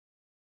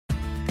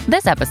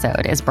This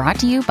episode is brought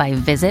to you by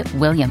Visit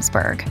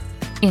Williamsburg.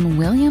 In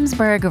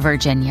Williamsburg,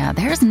 Virginia,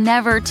 there's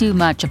never too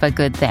much of a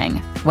good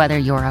thing. Whether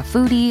you're a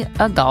foodie,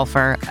 a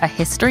golfer, a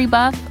history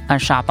buff, a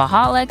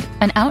shopaholic,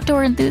 an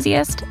outdoor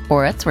enthusiast,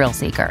 or a thrill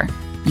seeker,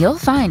 you'll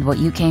find what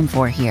you came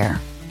for here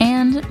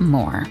and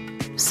more.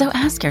 So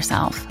ask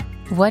yourself,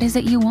 what is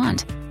it you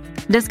want?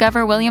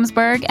 Discover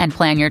Williamsburg and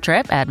plan your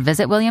trip at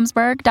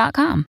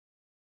visitwilliamsburg.com.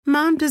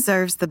 Mom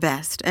deserves the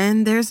best,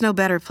 and there's no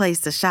better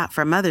place to shop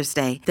for Mother's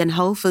Day than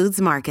Whole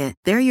Foods Market.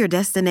 They're your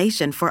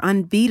destination for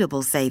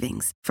unbeatable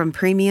savings, from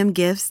premium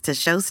gifts to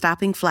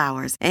show-stopping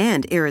flowers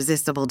and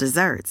irresistible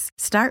desserts.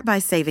 Start by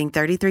saving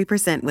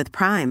 33% with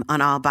Prime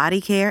on all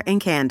body care and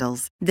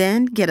candles.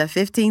 Then get a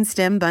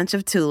 15-stem bunch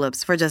of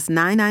tulips for just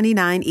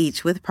 $9.99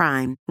 each with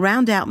Prime.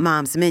 Round out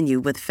Mom's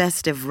menu with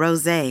festive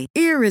rosé,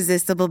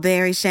 irresistible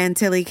berry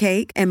chantilly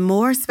cake, and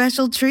more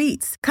special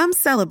treats. Come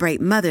celebrate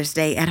Mother's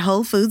Day at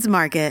Whole Foods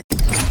Market.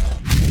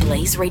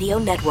 Blaze Radio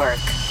Network.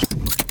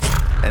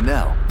 And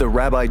now, the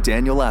Rabbi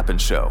Daniel Lapin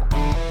Show.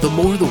 The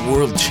more the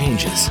world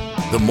changes,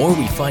 the more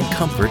we find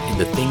comfort in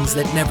the things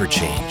that never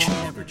change.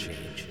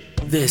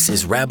 This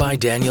is Rabbi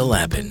Daniel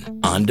Lapin,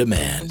 On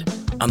Demand,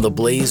 on the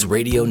Blaze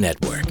Radio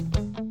Network.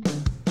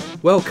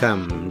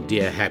 Welcome,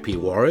 dear happy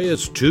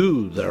warriors,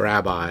 to the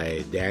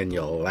Rabbi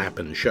Daniel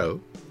Lapin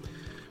Show,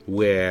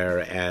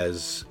 where,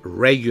 as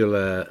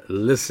regular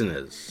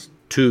listeners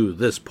to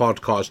this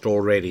podcast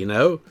already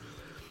know,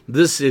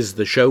 this is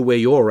the show where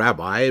your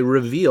rabbi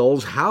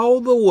reveals how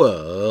the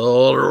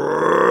world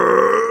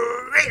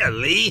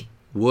really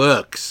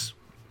works.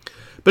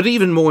 But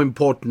even more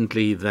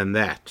importantly than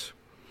that,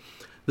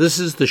 this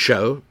is the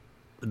show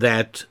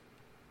that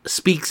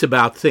speaks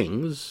about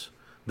things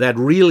that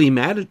really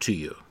matter to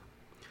you.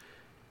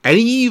 And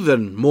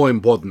even more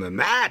important than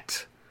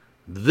that,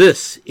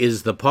 this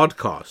is the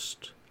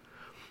podcast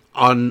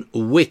on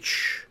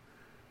which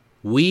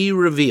we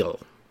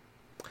reveal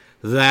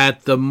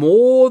that the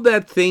more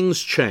that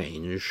things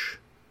change,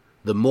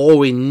 the more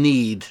we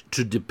need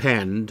to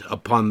depend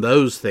upon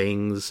those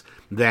things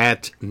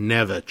that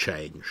never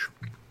change.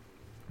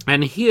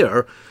 And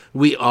here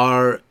we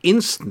are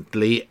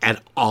instantly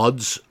at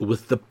odds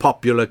with the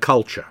popular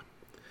culture.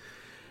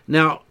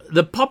 Now,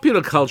 the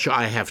popular culture,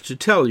 I have to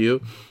tell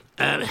you,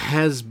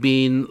 has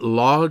been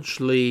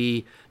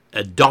largely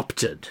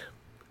adopted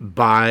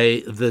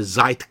by the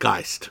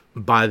zeitgeist,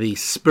 by the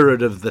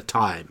spirit of the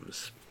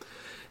times.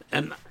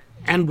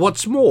 And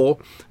what's more,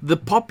 the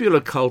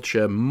popular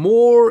culture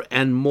more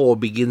and more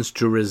begins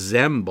to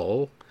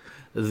resemble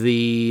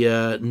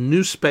the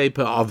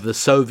newspaper of the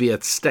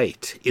Soviet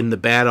state in the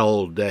bad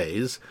old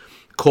days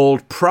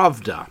called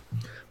Pravda,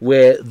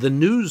 where the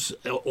news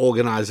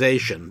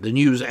organization, the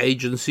news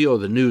agency or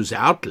the news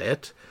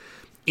outlet,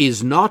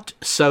 is not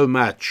so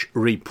much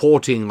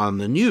reporting on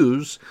the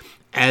news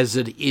as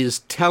it is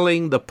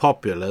telling the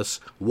populace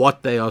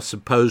what they are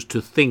supposed to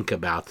think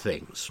about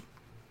things.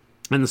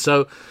 And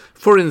so,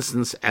 for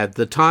instance, at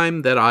the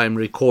time that I'm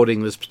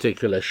recording this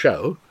particular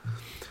show,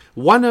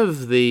 one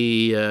of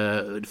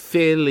the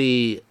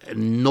fairly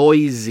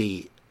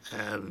noisy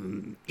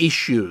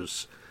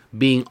issues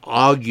being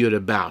argued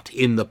about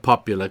in the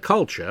popular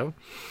culture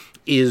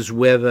is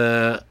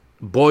whether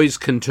boys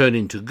can turn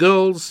into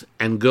girls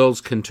and girls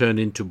can turn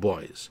into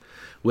boys,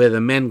 whether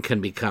men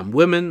can become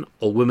women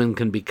or women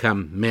can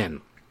become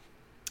men.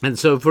 And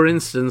so, for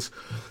instance,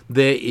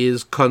 there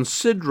is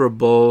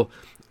considerable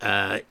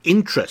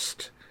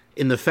interest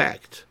in the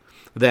fact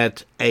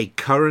that a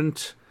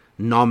current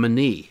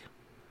nominee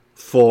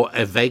for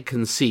a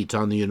vacant seat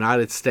on the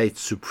United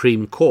States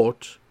Supreme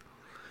Court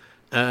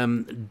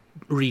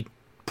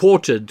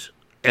reported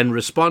and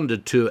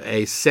responded to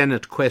a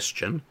Senate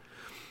question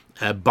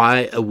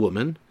by a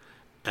woman,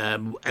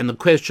 and the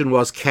question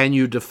was, can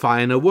you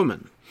define a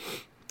woman?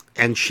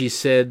 And she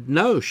said,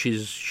 no,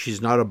 she's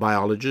not a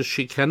biologist,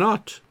 she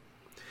cannot.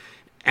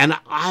 And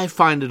I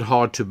find it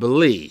hard to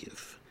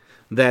believe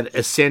that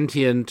a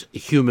sentient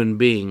human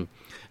being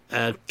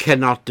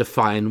cannot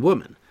define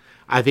woman.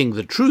 I think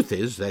the truth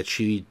is that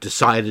she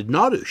decided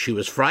not to. She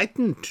was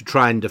frightened to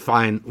try and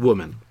define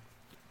woman.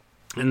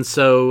 And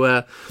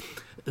so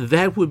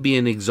that would be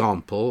an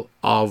example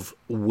of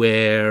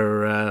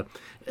where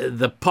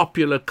the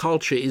popular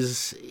culture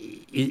is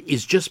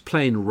just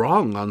plain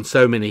wrong on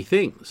so many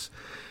things.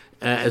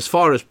 As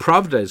far as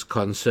Pravda is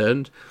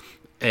concerned,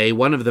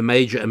 one of the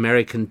major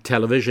American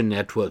television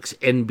networks,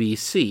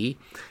 NBC,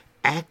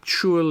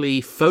 actually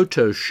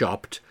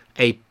photoshopped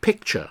a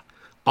picture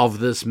of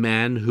this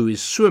man who is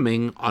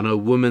swimming on a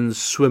women's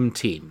swim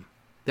team.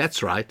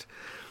 That's right.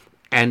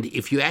 And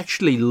if you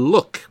actually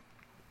look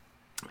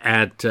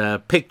at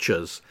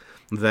pictures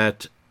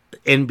that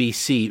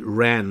NBC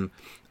ran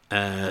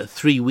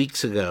 3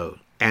 weeks ago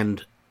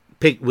and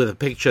with a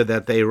picture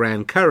that they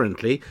ran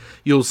currently,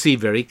 you'll see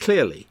very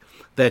clearly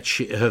that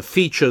her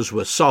features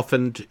were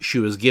softened, she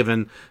was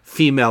given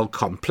female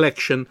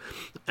complexion.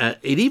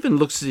 It even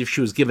looks as if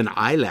she was given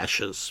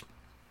eyelashes.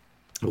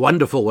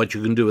 Wonderful what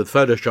you can do with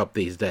Photoshop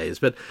these days.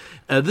 But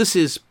this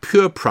is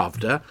pure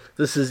Pravda.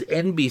 This is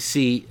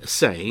NBC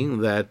saying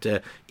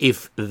that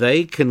if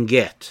they can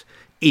get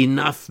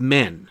enough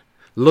men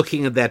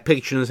looking at that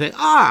picture and saying,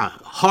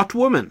 hot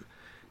woman,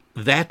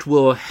 that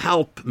will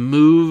help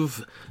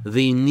move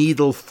the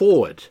needle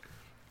forward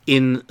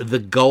in the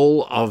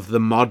goal of the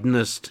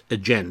modernist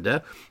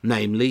agenda,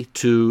 namely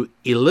to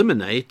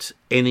eliminate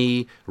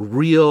any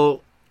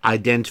real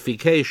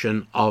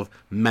identification of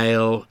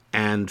male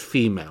and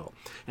female.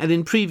 And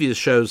in previous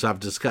shows I've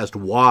discussed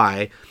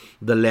why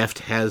the left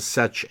has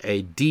such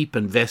a deep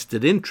and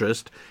vested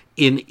interest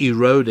in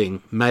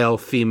eroding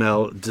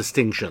male-female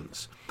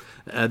distinctions.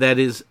 That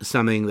is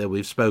something that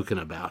we've spoken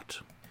about.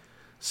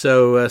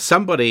 So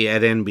somebody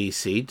at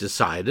NBC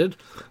decided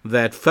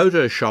that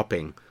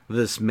photoshopping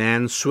this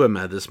male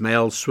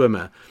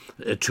swimmer,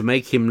 to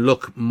make him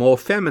look more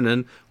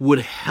feminine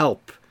would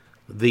help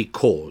the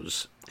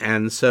cause.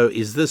 And so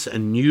is this a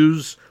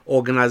news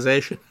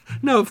organization?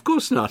 No, of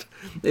course not.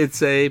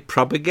 It's a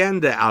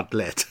propaganda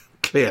outlet,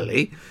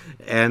 clearly.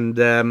 And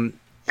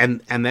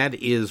that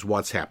is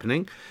what's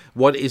happening.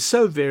 What is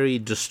so very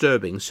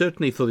disturbing,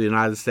 certainly for the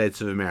United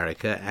States of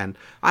America, and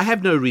I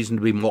have no reason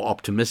to be more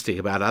optimistic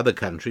about other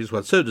countries,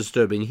 what's so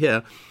disturbing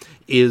here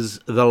is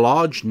the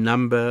large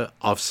number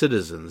of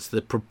citizens,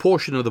 the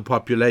proportion of the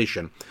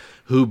population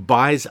who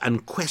buys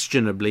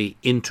unquestionably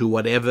into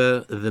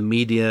whatever the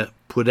media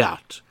put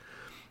out.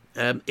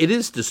 It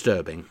is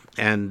disturbing,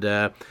 and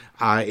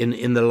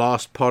in the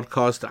last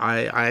podcast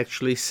I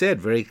actually said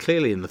very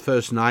clearly in the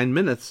first 9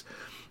 minutes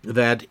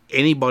that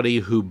anybody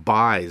who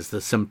buys the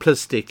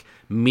simplistic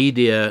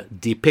media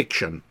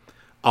depiction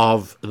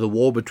of the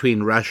war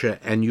between Russia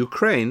and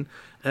Ukraine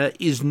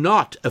is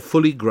not a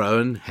fully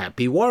grown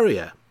happy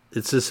warrior.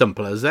 It's as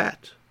simple as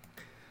that.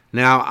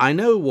 Now, I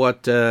know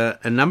what a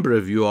number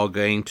of you are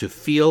going to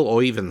feel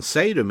or even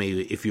say to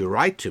me if you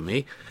write to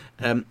me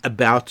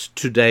about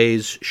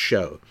today's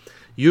show.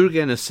 You're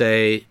going to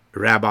say,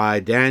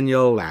 Rabbi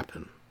Daniel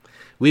Lapin,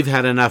 we've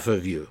had enough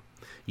of you.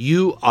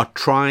 You are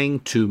trying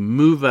to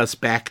move us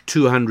back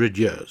 200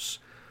 years.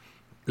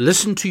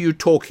 Listen to you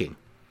talking.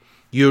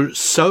 You're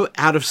so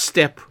out of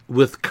step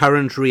with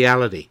current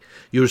reality.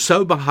 You're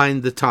so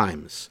behind the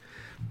times.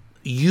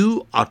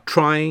 You are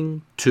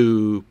trying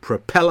to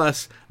propel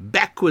us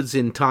backwards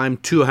in time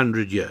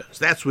 200 years.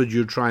 That's what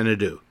you're trying to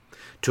do.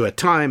 To a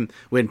time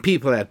when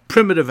people had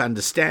primitive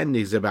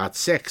understandings about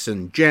sex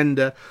and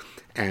gender,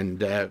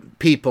 and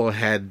people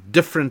had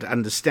different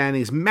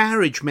understandings.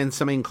 Marriage meant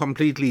something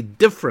completely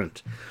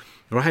different,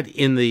 right,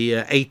 in the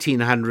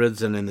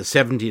 1800s and in the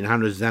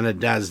 1700s than it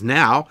does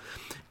now.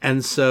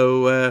 And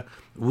so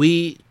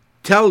we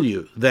tell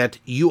you that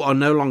you are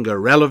no longer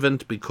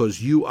relevant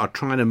because you are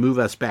trying to move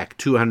us back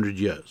 200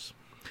 years.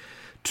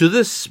 To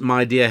this,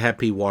 my dear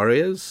happy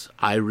warriors,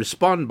 I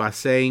respond by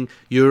saying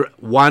you're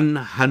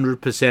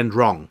 100%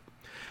 wrong.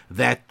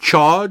 That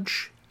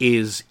charge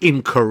is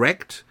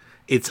incorrect.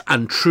 It's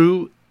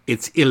untrue,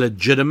 it's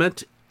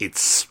illegitimate, it's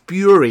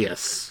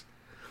spurious.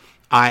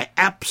 I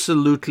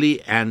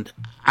absolutely and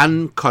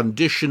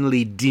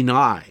unconditionally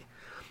deny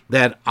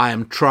that I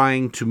am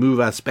trying to move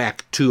us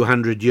back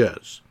 200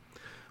 years.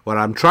 What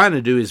I'm trying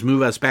to do is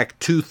move us back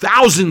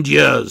 2,000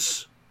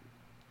 years.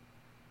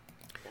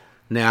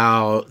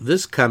 Now,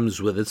 this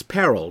comes with its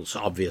perils,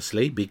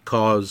 obviously,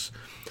 because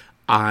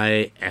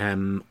I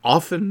am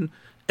often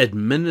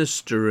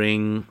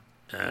administering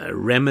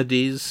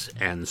remedies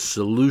and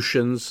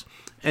solutions.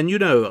 And you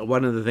know,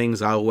 one of the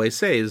things I always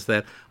say is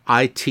that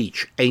I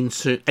teach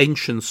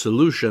ancient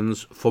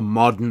solutions for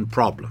modern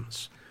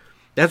problems.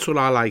 That's what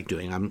I like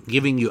doing. I'm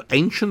giving you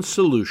ancient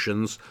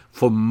solutions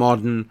for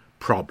modern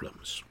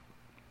problems.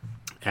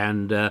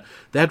 And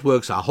that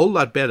works a whole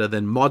lot better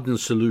than modern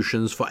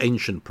solutions for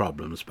ancient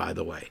problems, by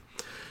the way.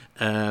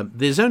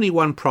 There's only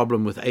one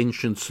problem with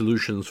ancient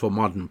solutions for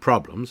modern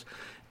problems,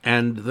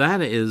 and that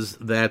is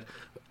that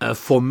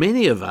for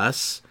many of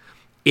us,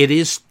 it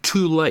is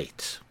too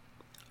late.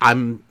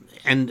 And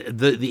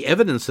the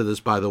evidence of this,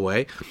 by the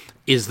way,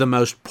 is the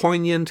most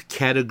poignant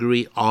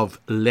category of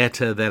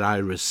letter that I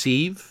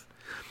receive.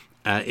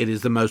 It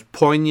is the most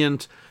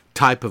poignant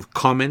type of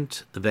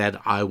comment that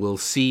I will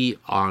see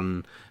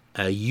on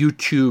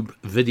YouTube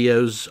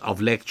videos of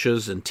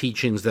lectures and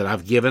teachings that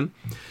I've given.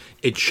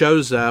 It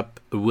shows up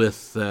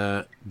with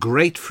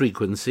great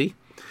frequency.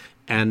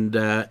 And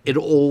it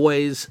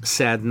always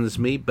saddens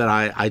me, but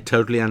I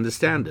totally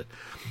understand it.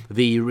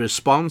 The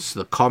response,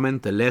 the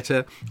comment, the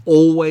letter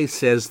always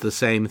says the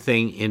same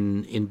thing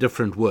in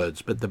different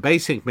words. But the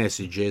basic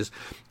message is,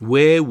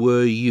 where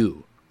were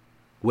you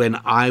when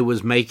I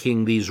was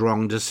making these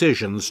wrong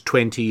decisions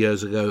 20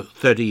 years ago,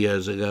 30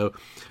 years ago,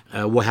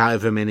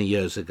 however many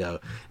years ago?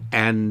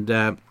 And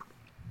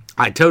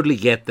I totally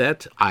get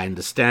that. I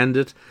understand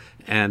it.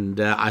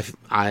 And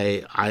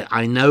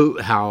I know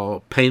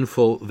how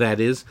painful that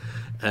is.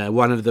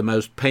 One of the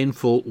most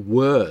painful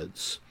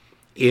words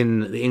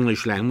in the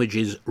English language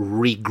is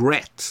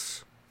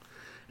regrets.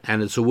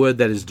 And it's a word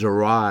that is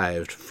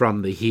derived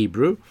from the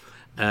Hebrew.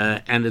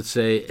 and it's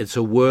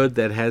a word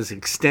that has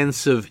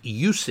extensive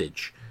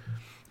usage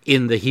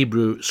in the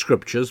Hebrew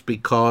scriptures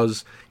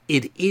because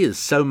it is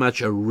so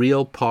much a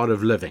real part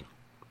of living.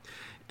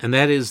 And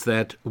that is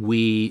that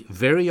we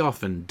very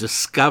often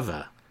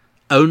discover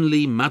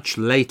only much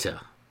later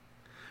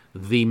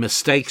the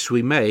mistakes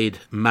we made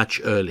much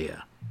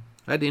earlier.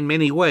 Right? In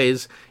many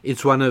ways,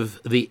 it's one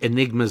of the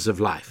enigmas of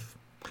life.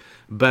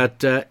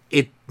 But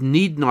it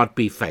need not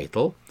be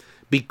fatal,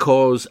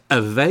 because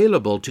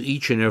available to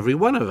each and every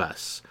one of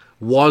us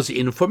was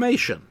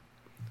information.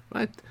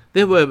 Right?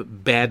 There were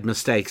bad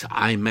mistakes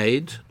I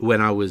made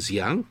when I was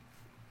young,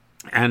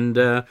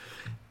 and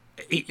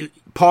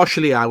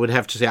partially I would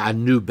have to say I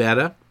knew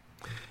better,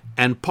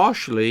 and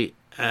partially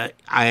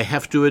I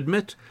have to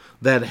admit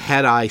that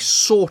had I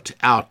sought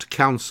out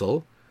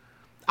counsel,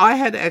 I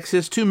had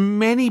access to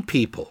many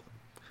people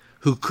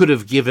who could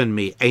have given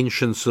me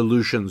ancient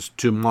solutions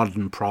to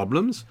modern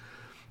problems.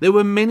 There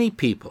were many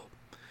people.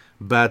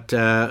 But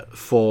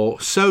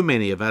for so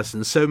many of us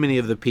and so many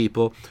of the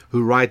people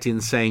who write in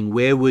saying,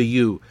 where were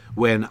you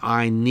when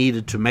I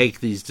needed to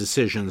make these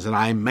decisions and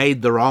I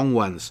made the wrong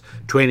ones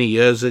 20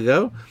 years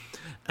ago?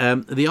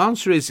 The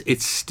answer is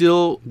it's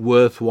still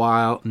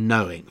worthwhile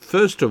knowing.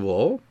 First of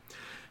all,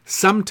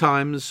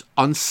 sometimes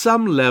on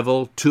some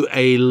level, to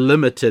a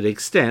limited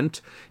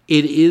extent,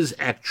 it is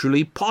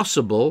actually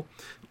possible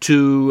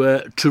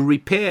to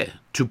repair,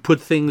 to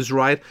put things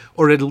right,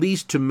 or at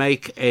least to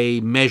make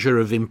a measure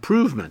of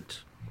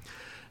improvement.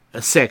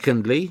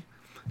 Secondly,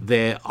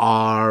 there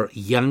are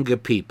younger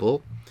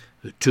people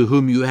to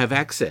whom you have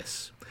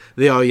access.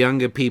 There are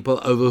younger people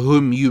over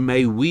whom you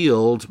may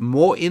wield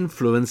more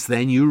influence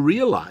than you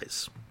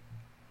realize.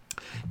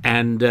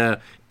 And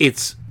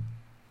it's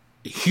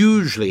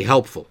hugely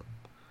helpful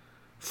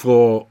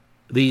for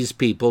these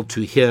people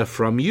to hear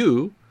from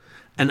you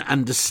an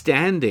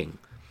understanding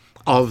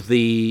of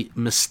the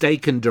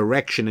mistaken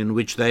direction in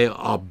which they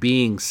are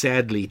being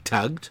sadly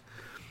tugged,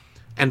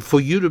 and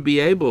for you to be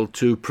able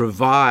to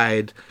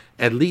provide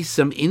at least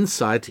some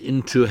insight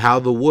into how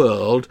the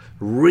world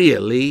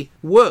really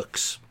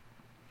works.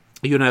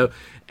 You know,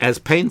 as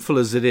painful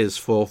as it is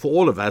for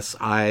all of us,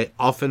 I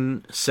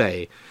often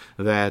say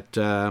that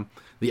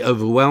the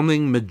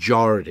overwhelming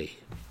majority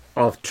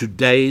of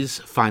today's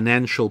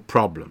financial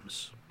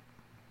problems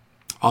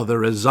are the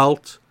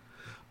result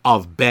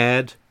of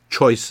bad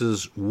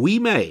choices we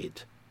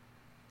made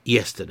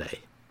yesterday.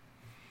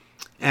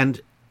 And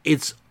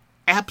it's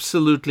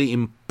absolutely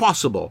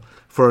impossible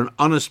for an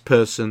honest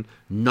person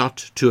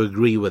not to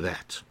agree with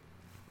that.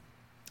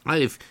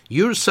 If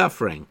you're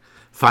suffering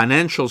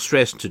financial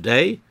stress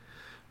today,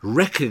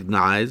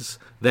 recognize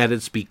that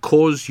it's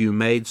because you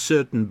made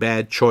certain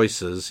bad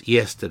choices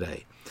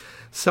yesterday.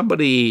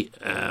 Somebody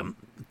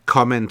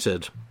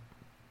commented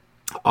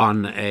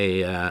on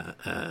a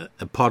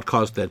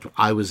podcast that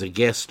I was a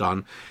guest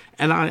on,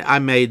 and I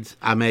made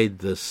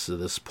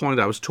this point.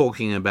 I was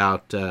talking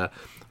about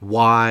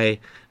why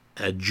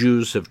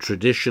Jews have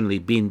traditionally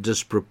been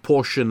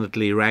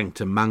disproportionately ranked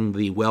among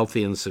the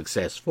wealthy and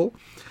successful,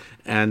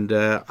 and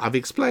I've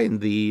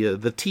explained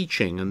the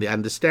teaching and the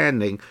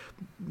understanding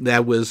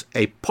that was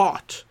a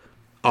part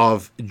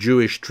of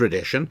Jewish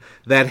tradition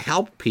that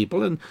helped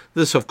people, and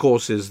this, of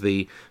course, is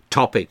the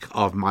topic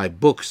of my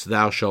books,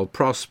 Thou Shalt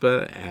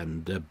Prosper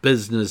and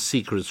Business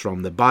Secrets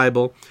from the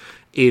Bible.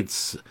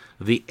 It's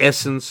the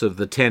essence of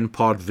the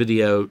 10-part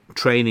video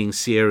training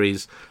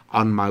series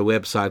on my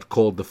website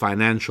called the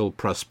Financial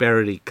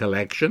Prosperity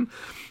Collection,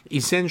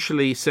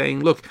 essentially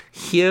saying, look,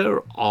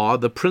 here are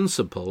the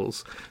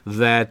principles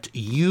that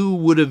you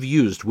would have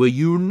used. Were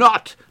you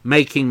not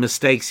making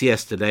mistakes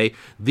yesterday,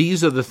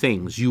 these are the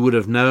things you would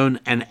have known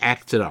and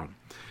acted on.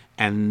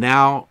 And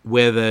now,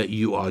 whether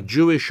you are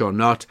Jewish or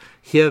not,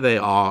 here they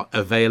are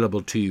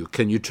available to you.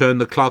 Can you turn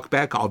the clock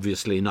back?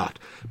 Obviously not.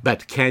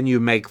 But can you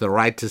make the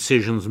right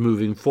decisions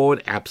moving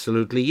forward?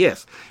 Absolutely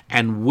yes.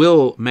 And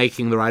will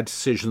making the right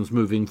decisions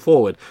moving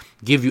forward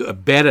give you a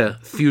better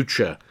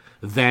future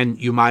than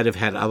you might have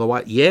had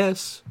otherwise?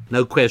 Yes,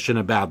 no question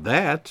about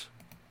that.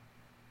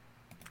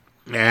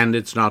 And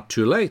it's not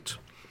too late.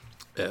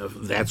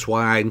 That's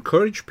why I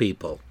encourage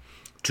people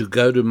to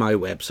go to my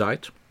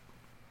website.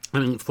 I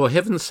mean, for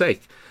heaven's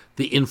sake,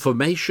 the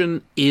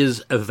information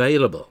is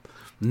available,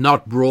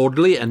 not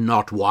broadly and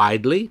not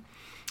widely,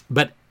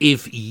 but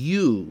if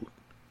you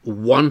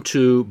want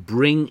to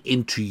bring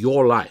into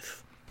your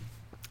life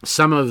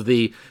some of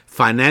the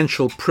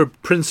financial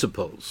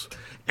principles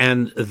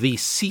and the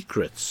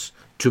secrets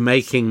to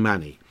making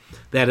money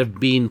that have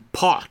been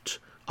part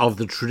of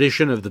the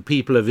tradition of the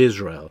people of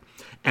Israel,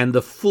 and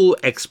the full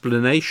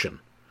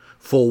explanation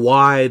for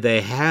why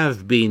they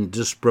have been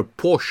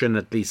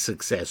disproportionately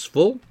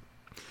successful,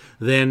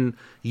 then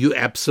you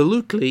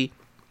absolutely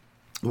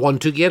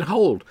want to get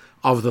hold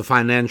of the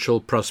Financial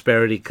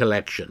Prosperity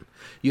Collection.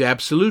 You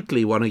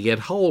absolutely want to get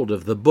hold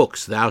of the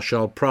books Thou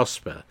Shalt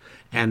Prosper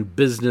and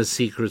Business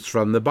Secrets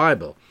from the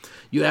Bible.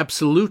 You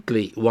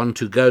absolutely want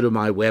to go to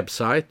my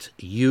website,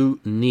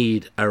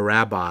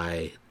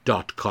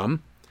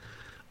 youneedarabbi.com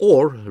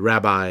or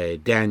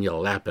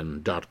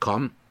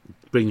rabbidaniellapin.com.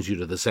 brings you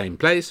to the same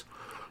place,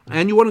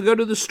 and you want to go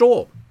to the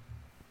store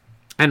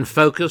and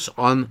focus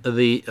on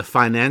the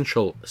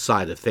financial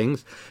side of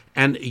things,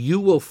 and you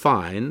will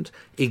find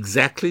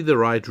exactly the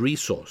right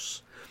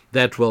resource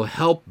that will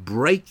help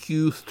break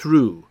you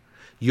through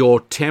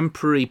your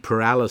temporary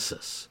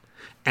paralysis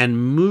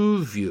and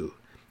move you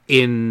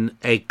in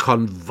a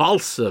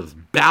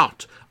convulsive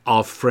bout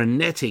of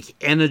frenetic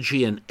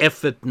energy and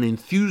effort and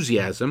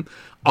enthusiasm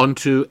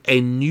onto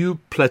a new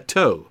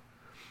plateau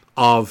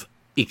of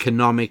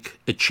economic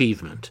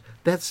achievement.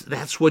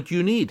 That's what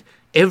you need.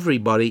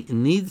 Everybody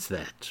needs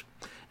that.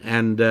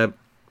 And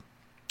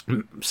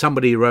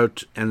somebody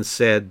wrote and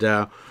said,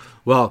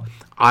 well,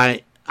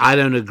 I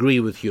don't agree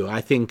with you.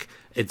 I think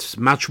it's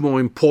much more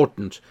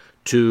important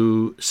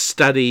to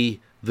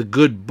study the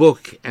good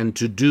book and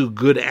to do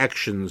good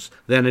actions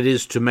than it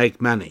is to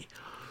make money.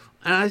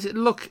 And I said,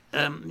 look,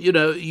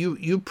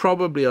 you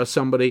probably are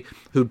somebody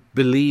who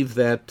believe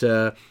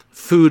that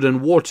food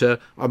and water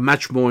are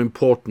much more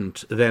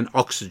important than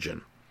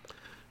oxygen.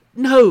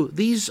 No,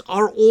 these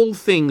are all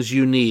things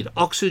you need,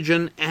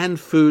 oxygen and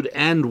food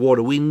and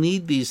water. We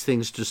need these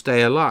things to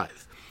stay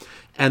alive.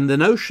 And the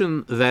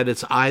notion that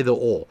it's either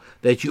or,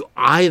 that you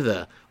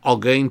either are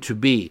going to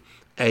be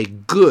a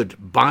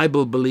good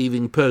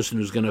Bible-believing person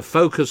who's going to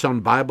focus on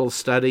Bible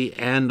study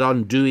and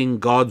on doing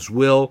God's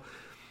will,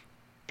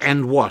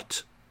 and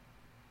what?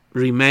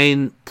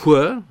 Remain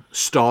poor,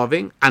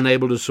 starving,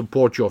 unable to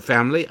support your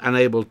family,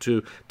 unable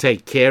to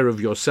take care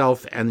of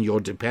yourself and your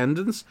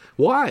dependents?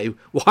 Why?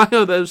 Why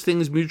are those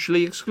things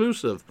mutually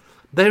exclusive?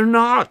 They're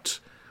not.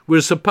 We're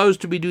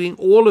supposed to be doing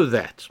all of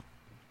that.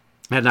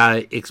 And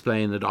I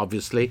explain it,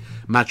 obviously,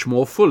 much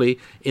more fully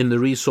in the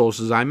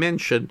resources I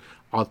mentioned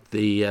at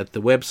the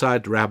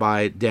website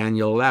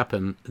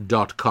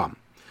rabbidaniellapin.com.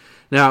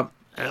 Now,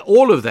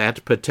 all of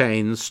that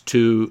pertains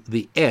to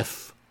the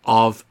F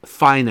of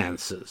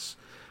finances.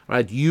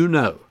 Right? You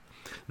know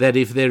that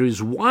if there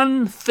is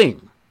one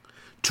thing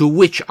to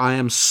which I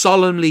am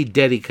solemnly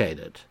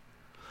dedicated,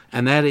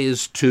 and that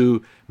is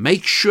to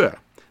make sure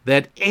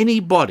that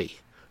anybody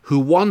who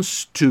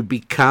wants to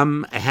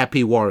become a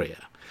happy warrior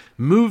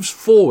moves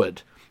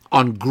forward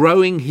on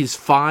growing his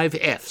 5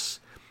 Fs,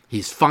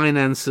 his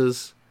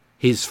finances,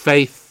 his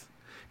faith,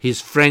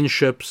 his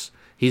friendships,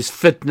 his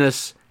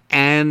fitness,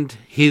 and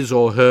his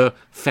or her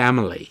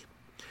family.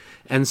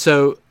 And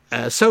so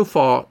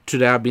far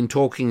today I've been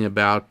talking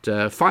about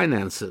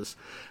finances,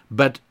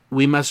 but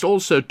we must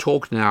also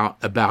talk now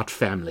about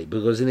family,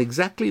 because in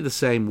exactly the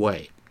same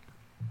way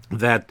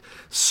that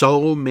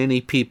so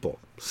many people,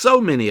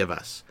 so many of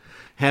us,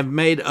 have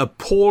made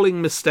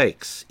appalling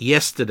mistakes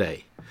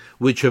yesterday,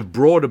 which have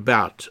brought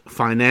about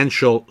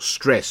financial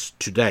stress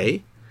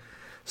today,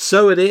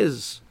 so it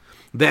is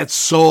that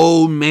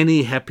so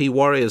many happy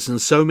warriors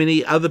and so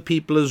many other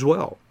people as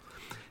well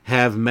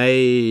have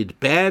made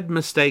bad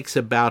mistakes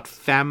about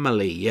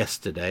family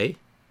yesterday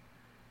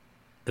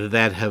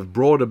that have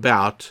brought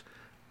about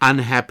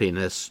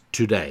unhappiness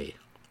today.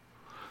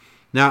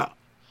 Now,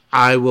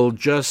 I will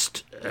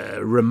just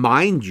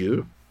remind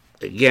you,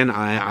 again,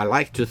 I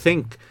like to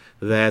think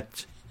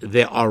that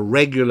there are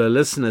regular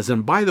listeners.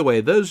 And by the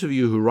way, those of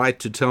you who write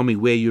to tell me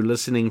where you're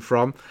listening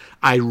from,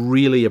 I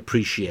really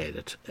appreciate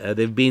it. There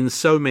have been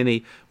so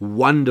many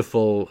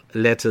wonderful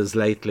letters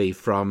lately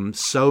from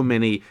so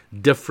many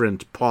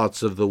different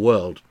parts of the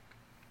world.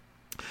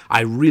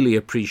 I really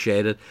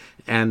appreciate it.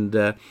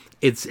 And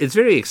it's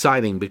very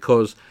exciting,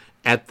 because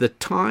at the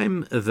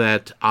time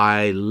that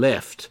I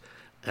left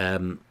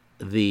the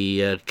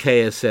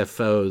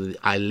KSFO,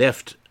 I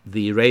left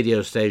the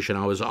radio station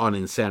I was on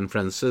in San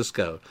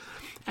Francisco,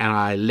 and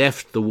I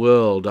left the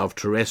world of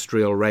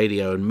terrestrial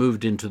radio and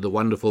moved into the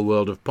wonderful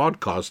world of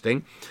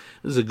podcasting.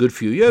 This is a good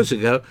few years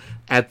ago.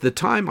 At the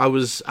time, I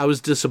was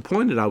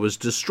disappointed. I was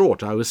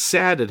distraught. I was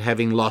sad at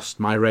having lost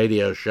my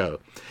radio show.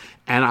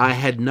 And I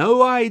had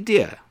no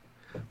idea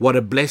what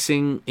a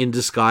blessing in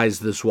disguise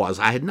this was.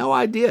 I had no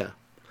idea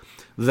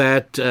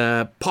that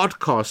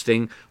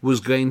podcasting was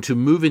going to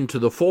move into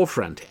the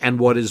forefront, and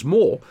what is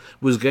more,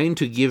 was going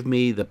to give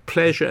me the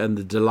pleasure and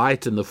the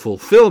delight and the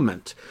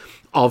fulfillment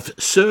of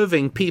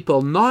serving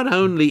people not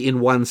only in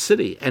one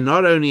city and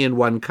not only in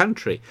one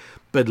country,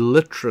 but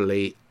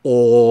literally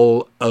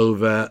all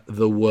over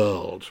the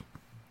world.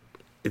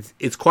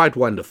 It's quite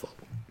wonderful.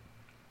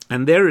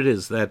 And there it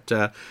is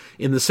that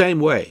in the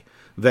same way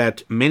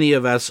that many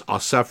of us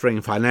are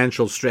suffering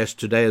financial stress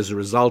today as a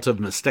result of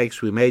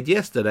mistakes we made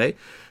yesterday,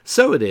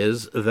 so it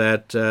is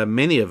that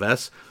many of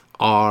us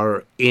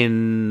are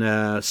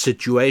in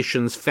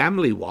situations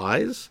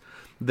family-wise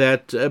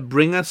that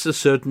bring us a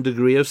certain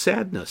degree of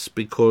sadness,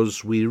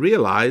 because we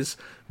realize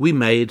we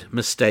made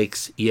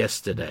mistakes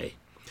yesterday.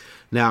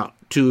 Now,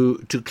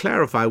 to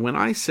clarify, when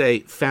I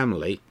say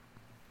family,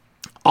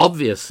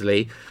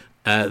 obviously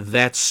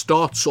that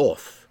starts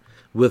off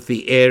with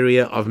the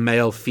area of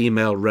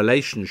male-female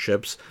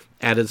relationships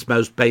at its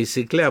most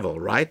basic level,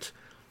 right?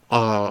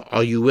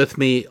 Are you with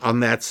me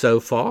on that so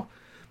far?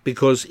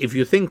 Because if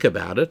you think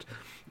about it,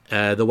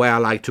 the way I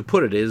like to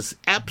put it is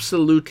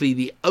absolutely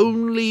the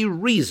only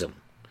reason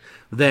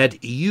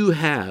that you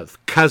have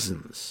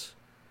cousins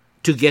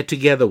to get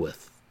together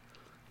with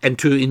and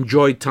to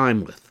enjoy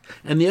time with.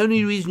 And the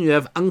only reason you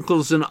have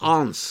uncles and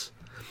aunts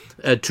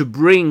to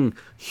bring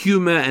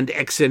humor and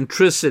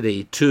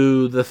eccentricity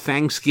to the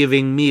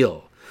Thanksgiving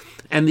meal.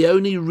 And the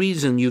only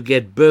reason you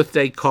get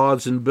birthday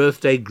cards and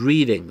birthday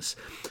greetings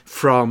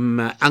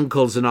from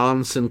uncles and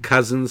aunts and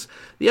cousins,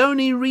 the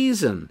only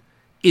reason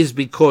is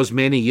because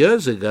many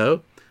years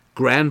ago,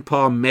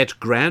 Grandpa met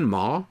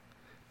Grandma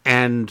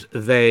and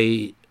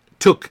they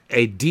took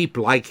a deep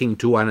liking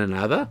to one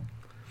another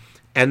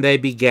and they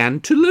began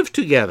to live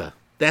together.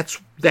 That's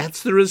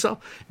the result.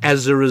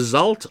 As a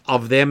result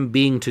of them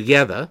being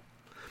together,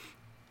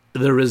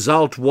 the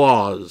result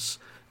was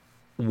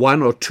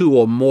one or two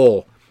or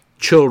more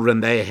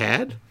children they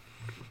had,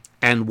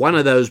 and one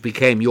of those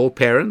became your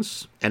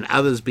parents, and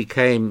others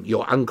became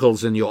your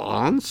uncles and your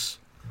aunts,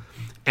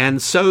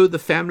 and so the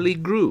family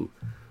grew.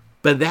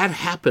 But that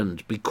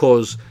happened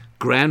because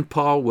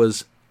Grandpa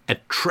was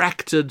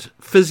attracted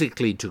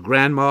physically to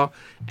Grandma,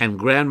 and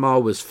Grandma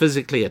was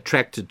physically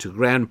attracted to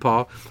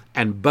Grandpa,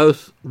 and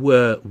both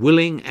were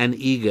willing and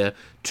eager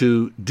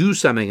to do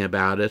something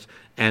about it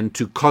and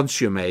to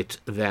consummate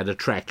that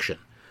attraction.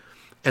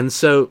 And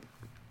so,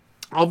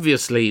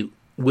 obviously,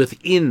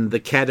 within the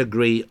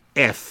category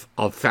F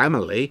of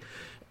family,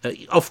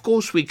 of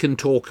course we can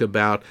talk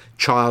about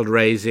child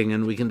raising,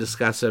 and we can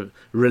discuss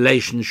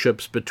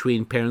relationships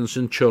between parents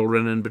and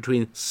children and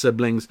between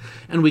siblings,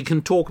 and we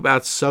can talk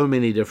about so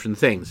many different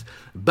things.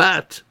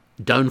 But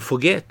don't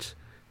forget,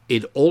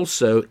 it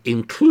also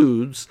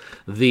includes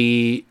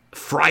the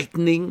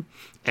frightening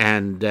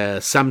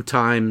and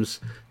sometimes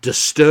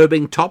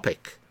disturbing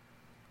topic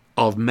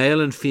of male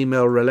and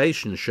female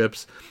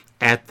relationships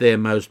at their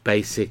most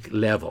basic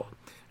level.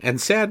 And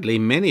sadly,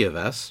 many of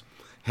us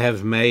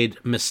have made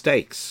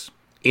mistakes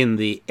in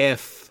the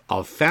F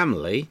of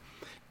family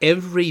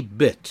every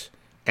bit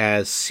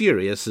as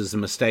serious as the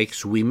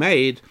mistakes we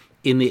made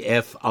in the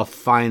F of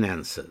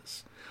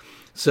finances.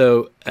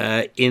 So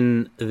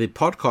in the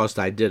podcast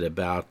I did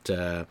about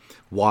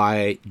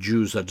why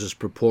Jews are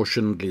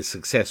disproportionately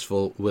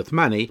successful with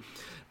money,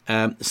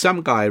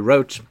 some guy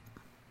wrote,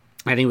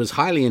 and he was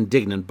highly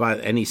indignant,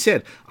 and he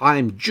said,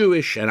 I'm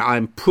Jewish and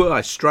I'm poor,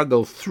 I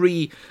struggle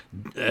three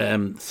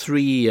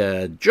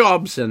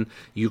jobs, and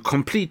you're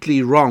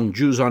completely wrong.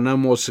 Jews are no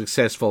more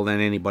successful than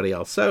anybody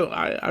else. So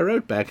I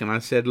wrote back and I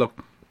said,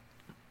 look,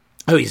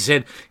 he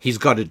said he's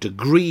got a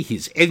degree,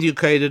 he's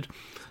educated,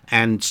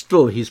 and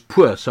still he's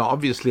poor, so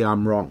obviously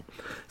I'm wrong.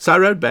 So I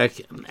wrote back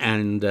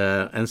and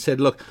said,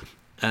 look,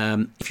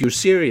 if you're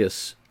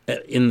serious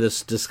in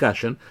this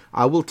discussion,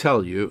 I will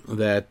tell you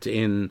that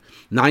in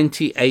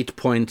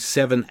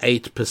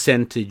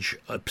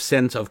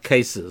 98.78% of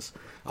cases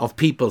of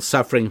people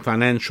suffering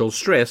financial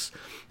stress,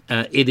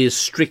 it is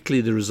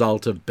strictly the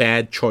result of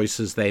bad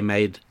choices they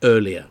made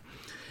earlier.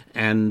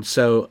 And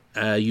so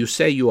you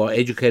say you are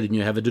educated and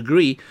you have a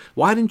degree.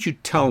 Why don't you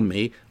tell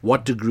me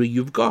what degree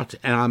you've got?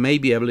 And I may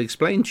be able to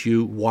explain to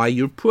you why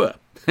you're poor.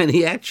 And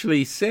he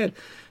actually said,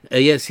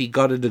 yes, he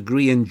got a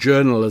degree in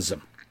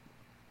journalism.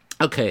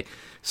 Okay,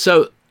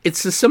 so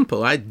it's as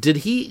simple. Did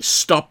he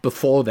stop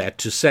before that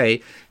to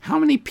say how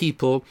many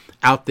people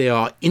out there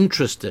are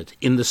interested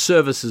in the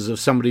services of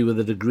somebody with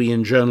a degree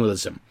in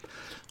journalism?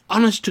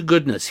 Honest to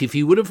goodness, if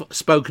he would have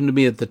spoken to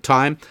me at the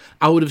time,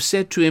 I would have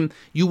said to him,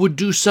 you would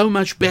do so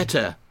much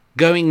better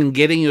going and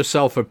getting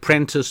yourself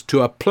apprenticed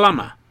to a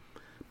plumber,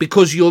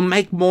 because you'll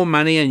make more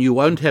money and you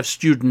won't have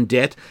student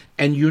debt,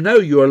 and you know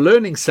you are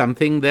learning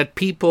something that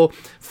people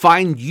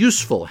find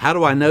useful. How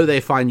do I know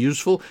they find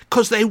useful?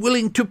 Because they're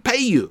willing to pay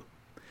you.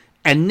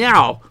 And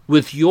now,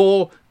 with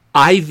your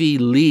Ivy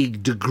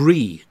League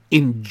degree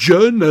in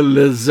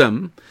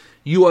journalism,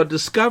 you are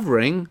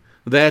discovering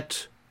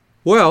that,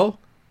 well,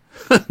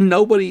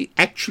 nobody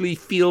actually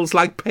feels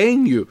like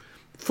paying you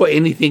for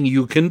anything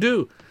you can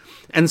do.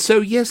 And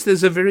so, yes,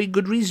 there's a very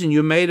good reason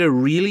you made a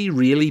really,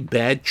 really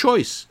bad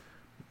choice.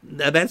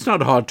 Now, that's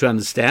not hard to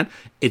understand.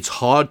 It's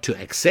hard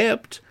to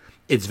accept.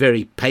 It's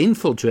very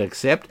painful to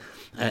accept.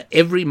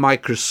 Every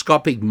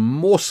microscopic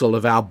morsel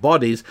of our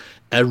bodies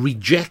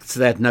rejects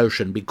that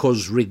notion,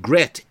 because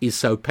regret is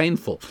so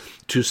painful.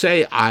 To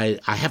say, I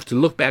have to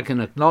look back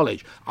and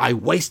acknowledge, I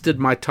wasted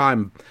my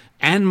time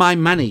and my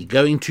money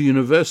going to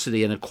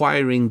university and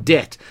acquiring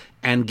debt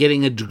and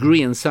getting a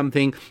degree in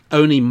something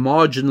only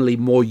marginally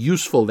more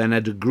useful than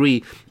a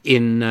degree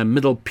in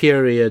middle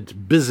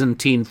period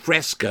Byzantine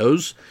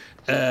frescoes.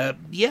 What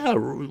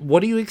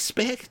do you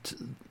expect?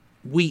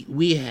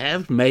 We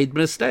have made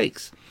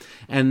mistakes.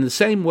 And in the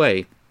same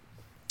way,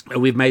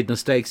 we've made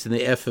mistakes in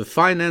the F of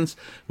finance,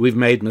 we've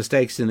made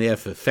mistakes in the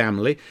F of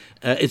family.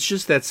 It's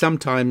just that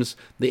sometimes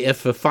the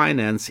F of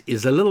finance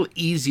is a little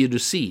easier to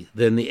see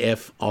than the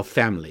F of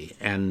family.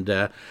 And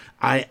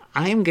I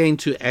am going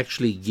to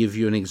actually give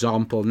you an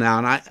example now.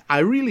 And I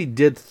really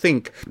did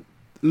think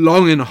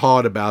long and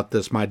hard about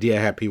this, my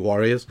dear Happy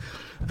Warriors,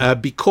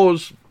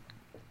 because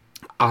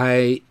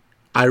I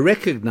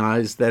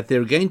recognize that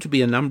there are going to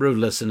be a number of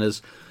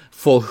listeners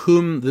for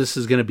whom this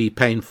is going to be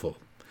painful.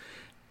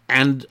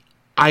 And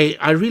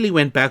I really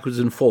went backwards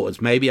and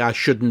forwards. Maybe I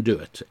shouldn't do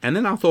it. And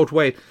then I thought,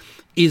 wait,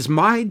 is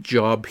my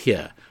job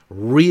here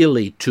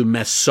really to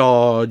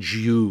massage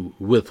you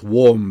with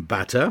warm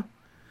butter?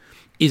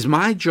 Is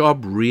my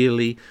job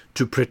really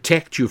to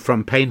protect you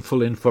from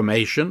painful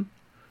information?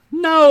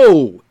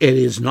 No, it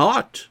is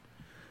not.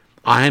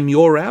 I am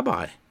your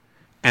rabbi.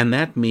 And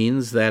that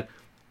means that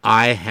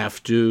I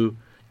have to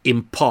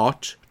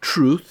impart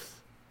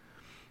truth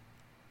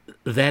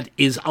that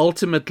is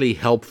ultimately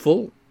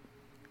helpful,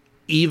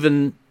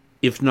 even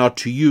if not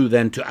to you,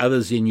 then to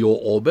others in your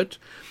orbit.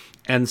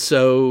 And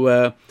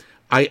so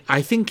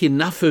I think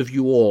enough of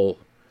you all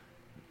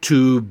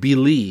to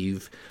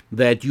believe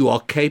that you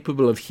are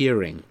capable of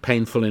hearing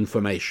painful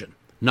information,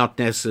 not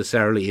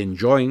necessarily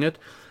enjoying it,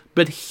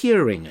 but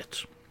hearing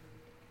it.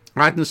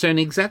 Right? And so in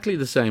exactly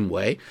the same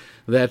way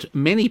that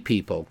many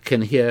people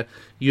can hear,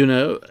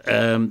 you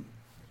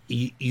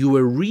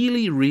were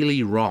really,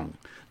 really wrong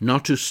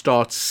not to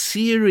start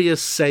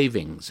serious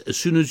savings as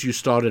soon as you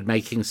started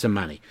making some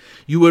money.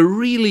 You were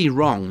really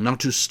wrong not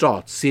to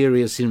start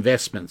serious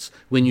investments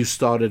when you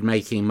started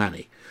making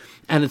money.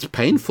 And it's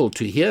painful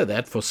to hear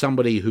that for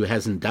somebody who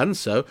hasn't done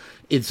so.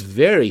 It's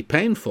very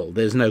painful.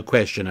 There's no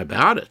question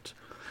about it.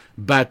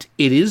 But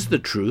it is the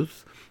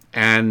truth,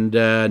 and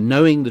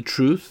knowing the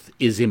truth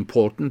is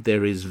important.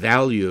 There is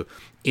value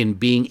in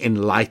being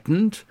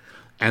enlightened,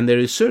 and there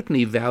is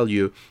certainly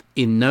value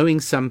in knowing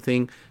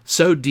something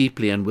so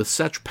deeply and with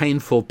such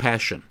painful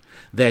passion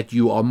that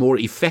you are more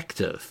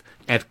effective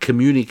at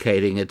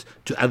communicating it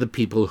to other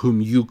people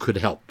whom you could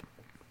help.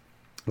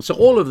 So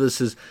all of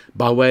this is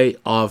by way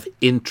of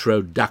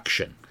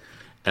introduction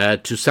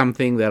to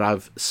something that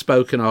I've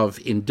spoken of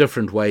in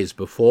different ways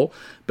before.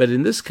 But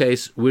in this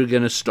case, we're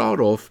going to start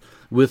off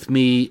with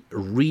me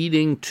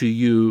reading to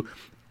you,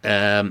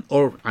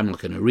 or I'm not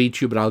going to read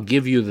to you, but I'll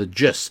give you the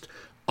gist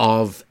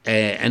of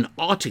an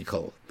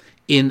article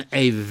in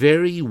a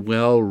very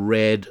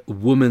well-read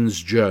woman's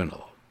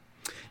journal.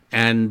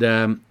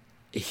 And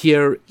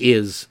here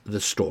is the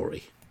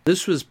story.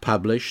 This was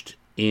published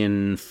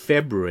in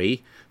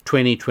February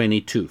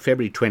 2022,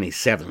 February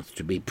 27th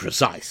to be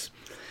precise.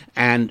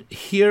 And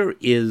here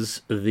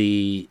is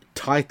the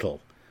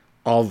title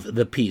of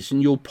the piece.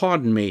 And you'll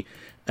pardon me,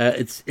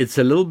 it's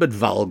a little bit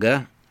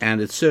vulgar, and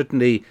it's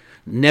certainly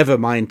never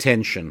my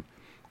intention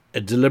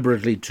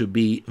deliberately to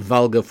be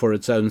vulgar for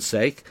its own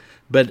sake.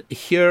 But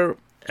here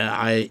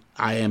I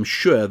am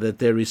sure that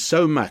there is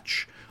so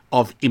much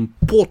of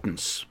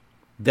importance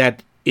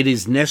that it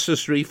is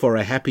necessary for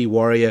a happy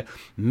warrior,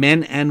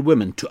 men and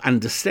women, to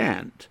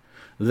understand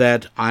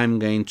that I'm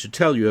going to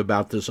tell you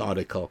about this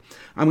article.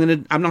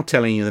 I'm not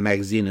telling you the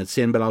magazine it's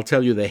in, but I'll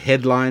tell you the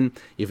headline.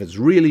 If it's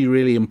really,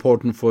 really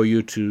important for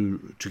you to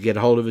get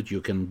hold of it, you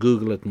can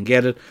Google it and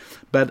get it.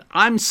 But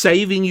I'm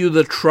saving you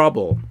the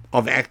trouble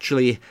of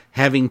actually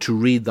having to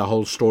read the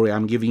whole story.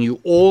 I'm giving you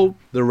all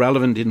the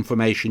relevant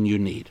information you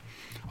need.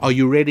 Are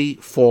you ready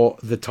for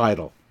the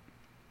title?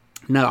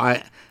 No,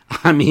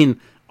 I mean,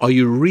 are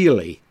you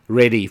really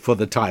ready for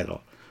the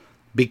title?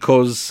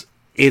 Because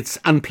it's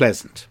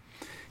unpleasant.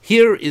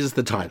 Here is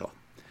the title.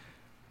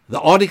 The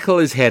article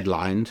is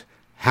headlined,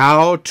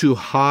 How to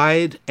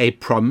Hide a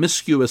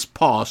Promiscuous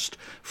Past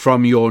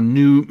from Your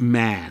New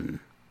Man.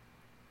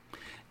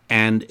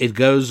 And it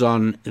goes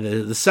on,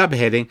 the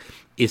subheading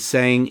is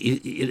saying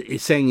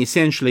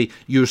essentially,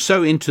 you're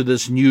so into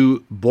this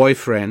new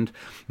boyfriend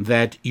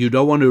that you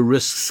don't want to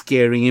risk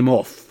scaring him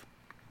off.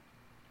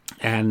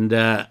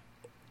 And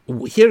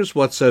here's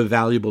what's so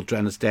valuable to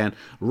understand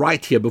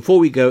right here, before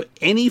we go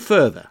any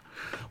further.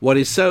 What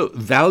is so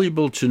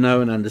valuable to know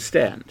and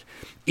understand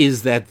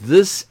is that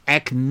this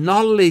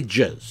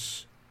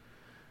acknowledges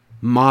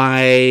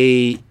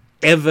my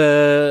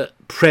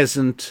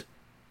ever-present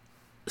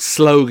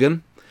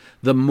slogan,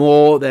 the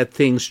more that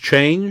things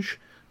change,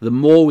 the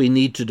more we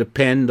need to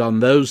depend on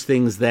those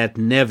things that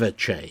never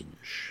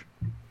change.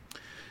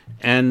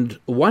 And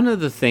one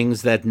of the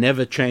things that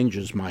never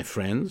changes, my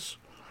friends,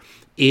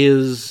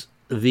 is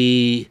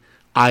the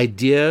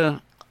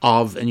idea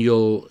of, and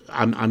you'll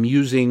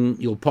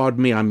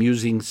pardon me, I'm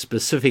using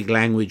specific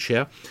language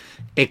here,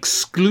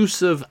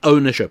 exclusive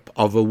ownership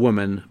of a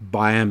woman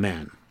by a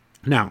man.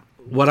 Now,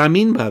 what I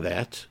mean by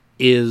that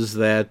is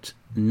that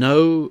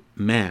no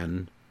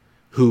man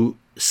who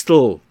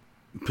still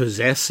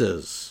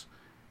possesses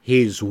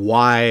his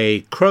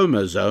Y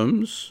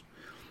chromosomes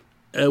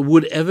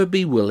would ever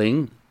be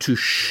willing to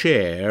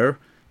share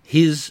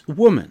his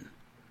woman.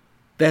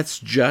 That's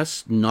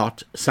just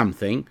not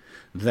something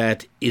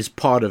that is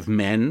part of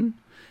men,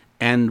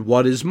 and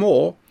what is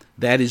more,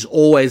 that is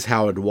always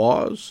how it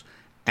was,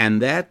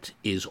 and that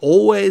is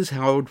always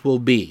how it will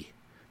be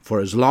for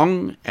as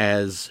long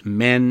as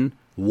men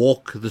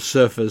walk the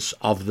surface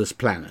of this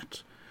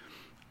planet.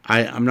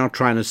 I'm not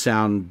trying to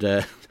sound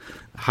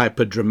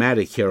hyper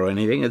dramatic here or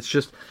anything.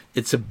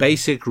 It's a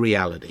basic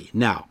reality.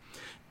 Now,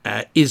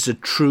 is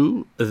it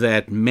true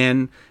that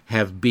men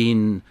have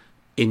been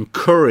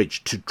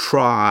encouraged to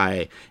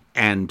try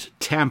and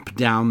tamp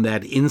down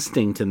that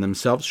instinct in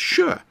themselves?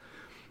 Sure.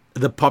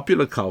 the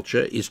popular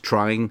culture is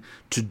trying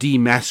to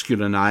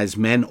demasculinize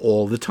men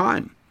all the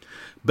time.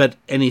 But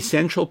an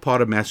essential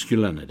part of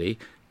masculinity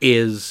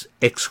is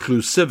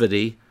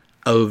exclusivity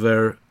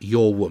over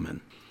your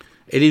woman.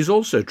 It is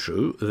also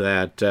true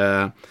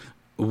that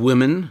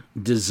women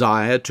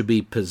desire to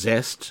be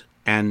possessed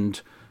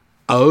and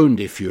owned,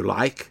 if you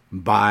like,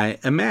 by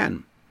a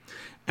man.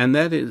 And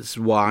that is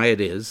why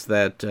it is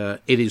that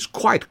it is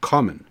quite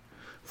common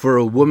for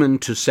a woman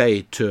to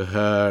say to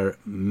her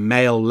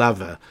male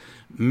lover,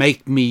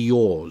 make me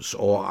yours,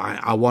 or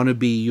I want to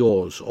be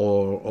yours,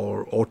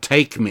 or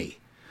take me.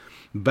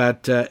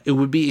 But it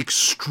would be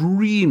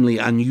extremely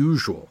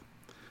unusual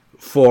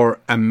for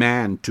a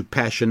man to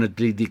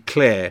passionately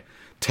declare,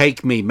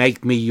 take me,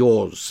 make me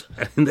yours.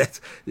 And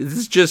this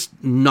is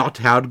just not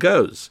how it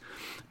goes.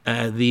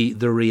 The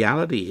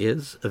reality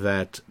is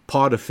that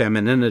part of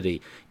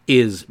femininity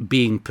is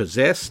being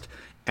possessed,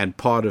 and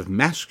part of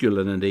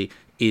masculinity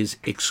is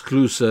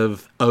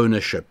exclusive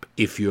ownership,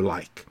 if you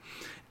like.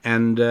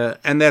 And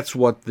that's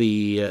what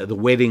the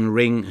wedding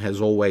ring has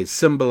always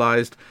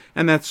symbolized,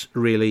 and that's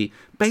really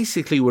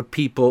basically what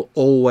people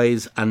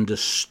always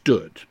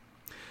understood.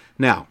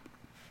 Now,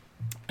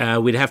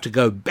 we'd have to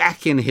go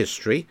back in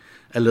history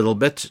a little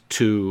bit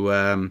to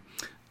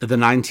the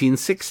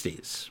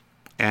 1960s.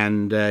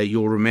 And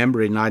you'll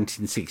remember in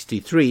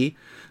 1963,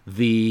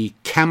 the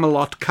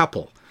Camelot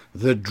couple,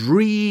 the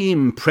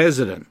dream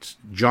president,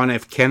 John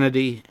F.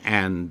 Kennedy,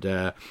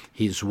 and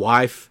his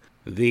wife,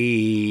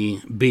 the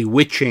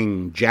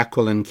bewitching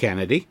Jacqueline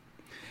Kennedy.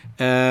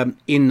 In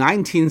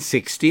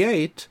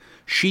 1968,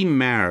 she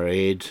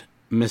married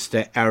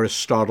Mr.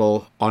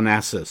 Aristotle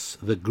Onassis,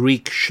 the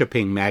Greek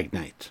shipping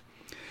magnate.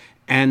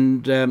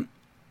 And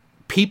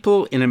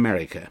people in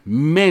America,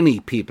 many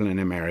people in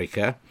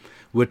America,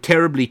 were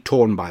terribly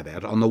torn by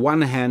that. On the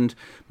one hand,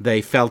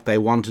 they felt they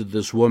wanted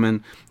this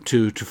woman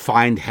to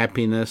find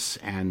happiness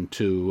and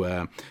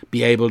to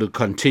be able to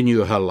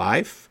continue her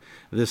life.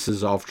 This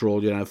is, after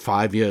all,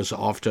 5 years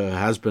after her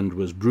husband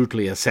was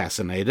brutally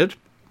assassinated.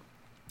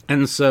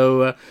 And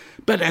so,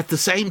 but at the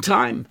same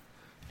time,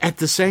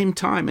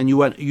 and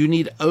you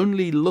need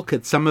only look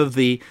at some of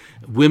the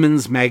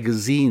women's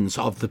magazines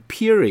of the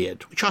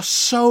period, which are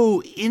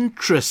so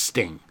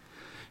interesting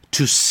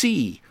to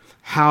see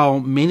how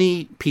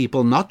many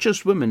people, not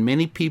just women,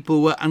 many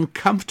people were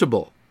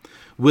uncomfortable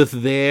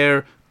with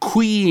their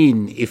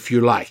queen, if you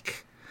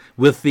like,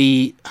 with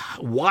the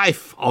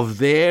wife of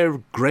their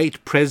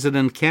great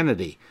President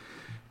Kennedy,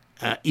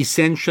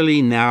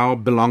 essentially now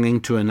belonging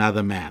to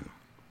another man.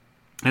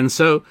 And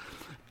so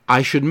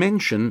I should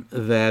mention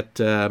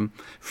that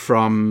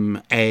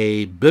from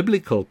a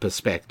biblical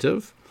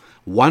perspective,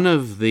 one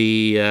of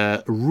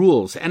the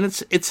rules, and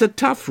it's a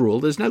tough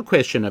rule, there's no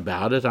question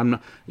about it.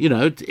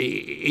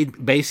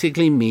 It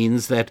basically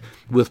means that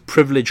with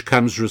privilege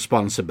comes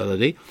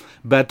responsibility,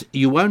 but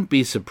you won't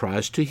be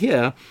surprised to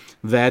hear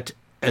that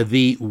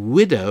the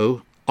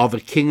widow of a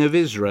king of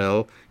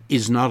Israel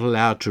is not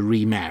allowed to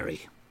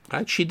remarry.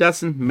 Right? She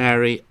doesn't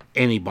marry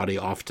anybody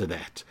after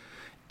that.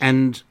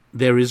 And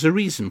there is a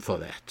reason for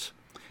that.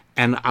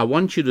 And I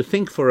want you to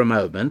think for a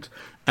moment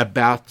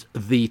about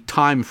the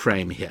time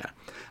frame here.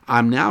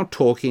 I'm now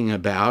talking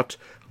about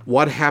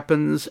what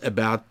happens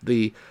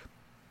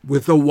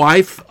with the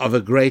wife of a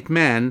great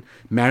man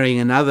marrying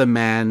another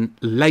man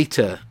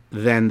later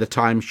than the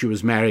time she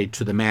was married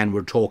to the man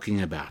we're talking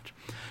about.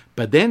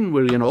 But then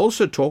we're going to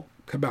also talk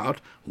about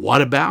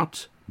what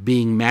about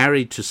being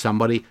married to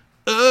somebody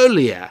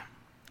earlier.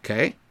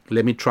 Okay,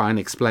 let me try and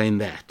explain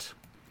that.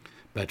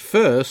 But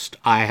first,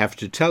 I have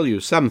to tell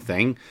you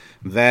something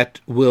that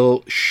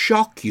will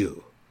shock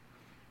you.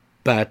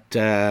 But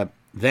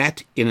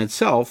that in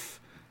itself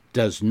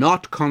does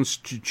not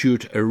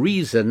constitute a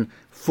reason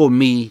for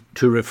me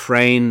to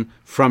refrain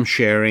from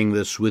sharing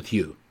this with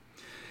you.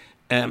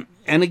 And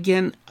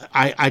again,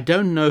 I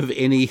don't know of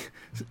any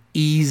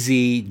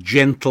easy,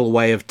 gentle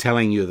way of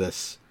telling you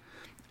this.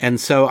 And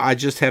so I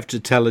just have to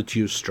tell it to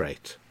you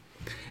straight.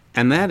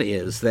 And that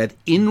is that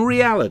in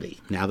reality,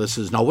 now this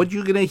is not what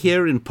you're going to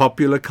hear in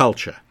popular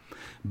culture,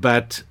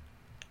 but,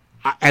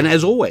 and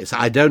as always,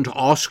 I don't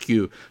ask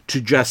you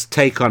to just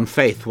take on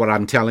faith what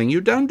I'm telling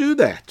you. Don't do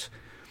that.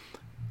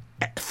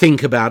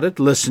 Think about it,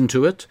 listen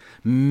to it,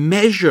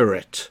 measure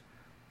it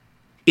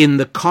in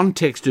the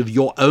context of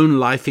your own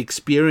life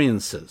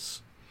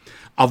experiences,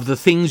 of the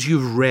things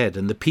you've read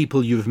and the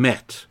people you've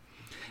met.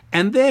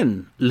 And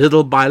then,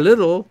 little by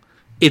little,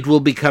 it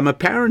will become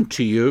apparent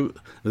to you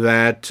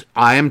that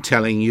I am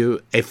telling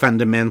you a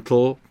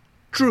fundamental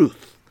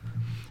truth.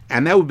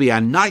 And that would be a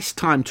nice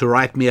time to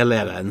write me a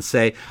letter and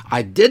say,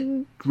 I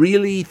didn't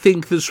really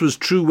think this was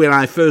true when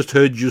I first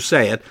heard you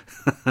say it,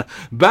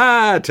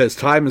 but as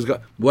time has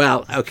gone,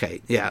 well,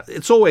 okay, yeah,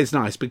 it's always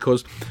nice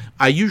because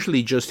I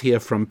usually just hear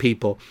from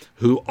people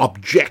who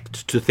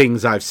object to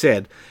things I've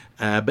said,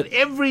 But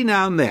every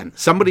now and then,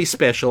 somebody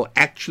special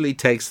actually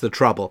takes the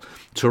trouble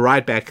to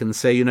write back and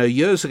say,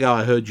 years ago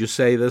I heard you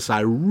say this,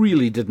 I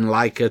really didn't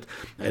like it,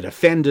 it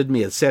offended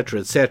me,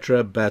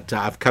 etc., but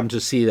I've come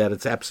to see that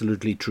it's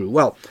absolutely true.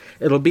 Well,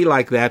 it'll be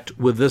like that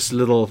with this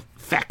little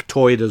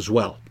factoid as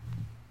well.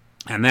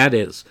 And that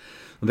is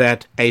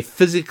that a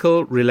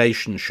physical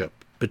relationship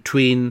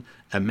between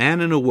a man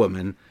and a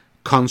woman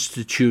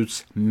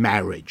constitutes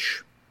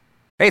marriage.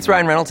 Hey, it's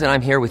Ryan Reynolds, and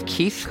I'm here with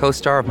Keith,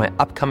 co-star of my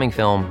upcoming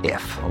film,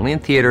 If, only in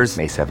theaters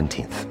May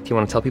 17th. Do you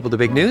want to tell people the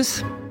big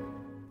news?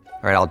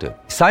 All right, I'll do it.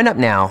 Sign up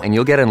now and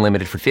you'll get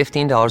unlimited for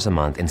 $15 a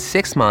month and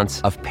 6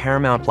 months of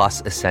Paramount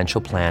Plus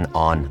Essential Plan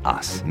on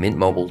us.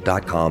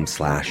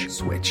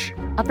 MintMobile.com/switch.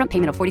 Upfront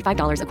payment of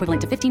 $45 equivalent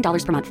to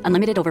 $15 per month.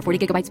 Unlimited over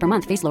 40 gigabytes per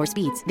month. Face lower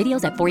speeds.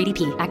 Videos at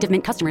 480p. Active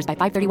Mint customers by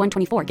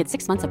 531.24 get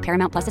 6 months of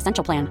Paramount Plus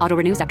Essential Plan. Auto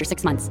renews after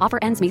 6 months. Offer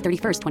ends May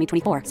 31st,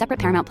 2024. Separate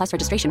Paramount Plus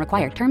registration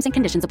required. Terms and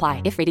conditions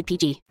apply if rated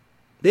PG.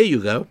 There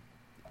you go.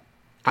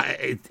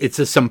 It's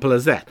as simple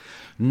as that.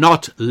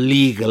 Not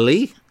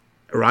legally,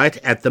 right,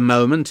 at the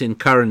moment in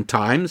current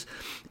times,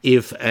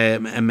 if a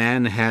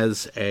man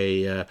has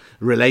a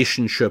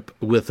relationship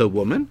with a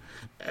woman,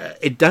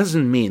 it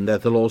doesn't mean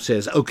that the law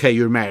says, okay,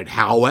 you're married.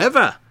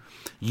 However,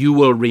 you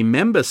will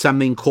remember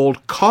something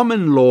called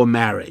common law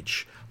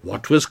marriage.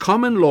 What was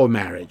common law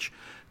marriage?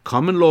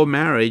 Common law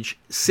marriage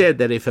said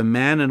that if a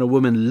man and a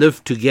woman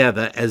live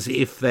together as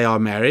if they are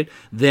married,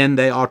 then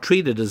they are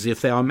treated as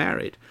if they are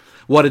married.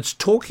 What it's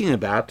talking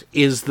about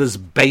is this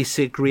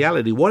basic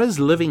reality. What is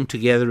living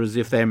together as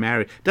if they're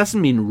married? It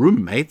doesn't mean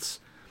roommates.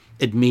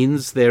 It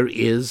means there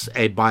is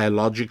a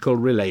biological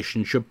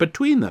relationship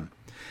between them.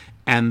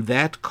 And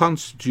that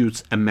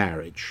constitutes a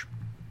marriage.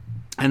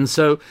 And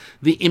so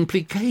the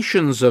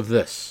implications of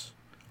this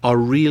are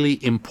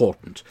really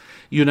important.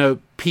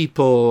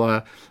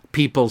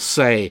 People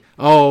say,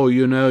 oh,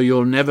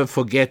 you'll never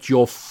forget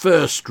your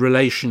first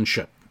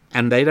relationship.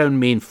 And they don't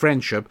mean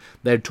friendship.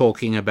 They're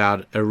talking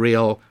about a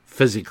real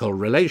physical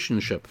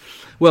relationship.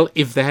 Well,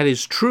 if that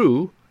is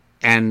true,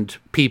 and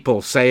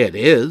people say it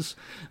is,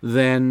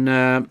 then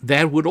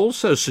that would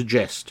also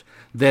suggest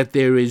that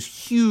there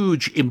is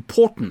huge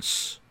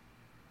importance,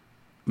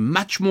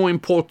 much more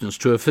importance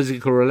to a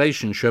physical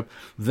relationship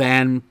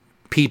than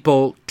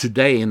people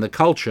today in the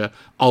culture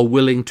are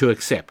willing to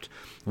accept.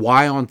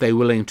 Why aren't they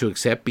willing to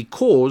accept?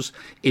 Because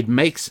it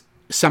makes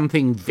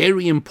something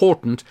very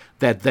important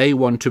that they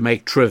want to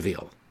make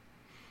trivial.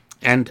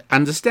 And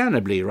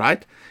understandably,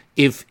 right?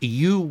 If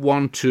you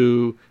want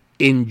to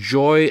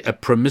enjoy a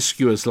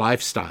promiscuous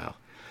lifestyle,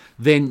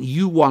 then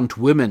you want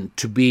women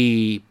to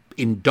be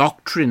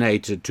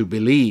indoctrinated to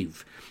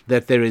believe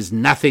that there is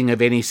nothing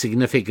of any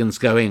significance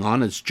going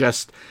on. It's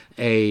just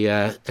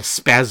a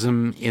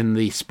spasm in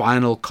the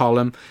spinal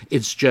column.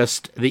 It's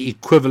just the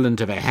equivalent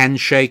of a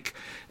handshake.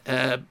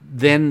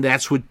 Then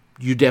that's what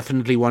you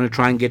definitely want to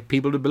try and get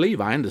people to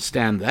believe. I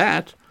understand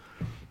that.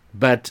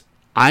 But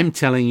I'm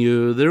telling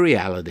you the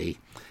reality.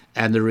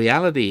 And the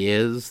reality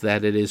is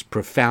that it is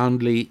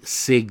profoundly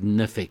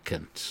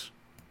significant.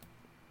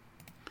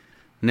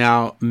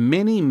 Now,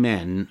 many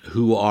men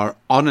who are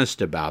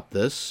honest about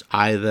this,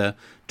 either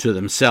to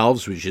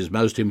themselves, which is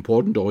most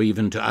important, or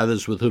even to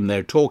others with whom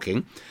they're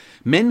talking,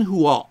 men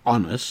who are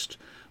honest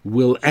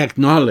will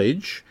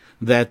acknowledge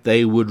that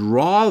they would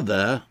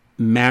rather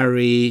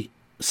marry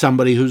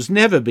somebody who's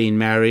never been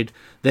married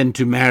than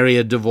to marry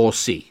a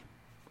divorcee.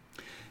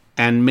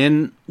 And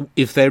men,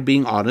 if they're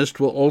being honest,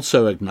 will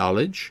also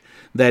acknowledge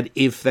that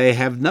if they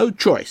have no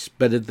choice,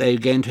 but if they're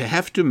going to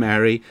have to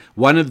marry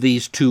one of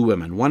these two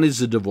women, one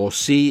is a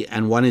divorcee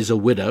and one is a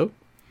widow,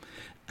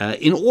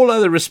 in all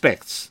other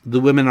respects, the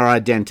women are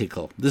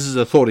identical. This is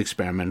a thought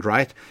experiment,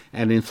 right?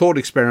 And in thought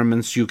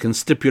experiments, you can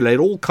stipulate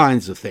all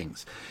kinds of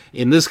things.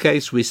 In this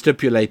case, we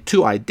stipulate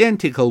two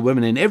identical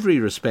women in every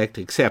respect,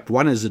 except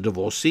one is a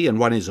divorcee and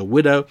one is a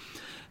widow.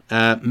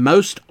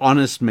 Most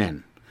honest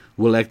men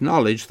will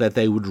acknowledge that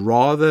they would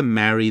rather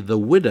marry the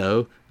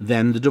widow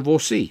than the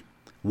divorcee.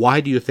 Why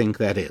do you think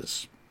that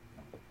is?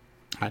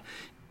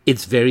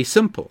 It's very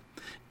simple.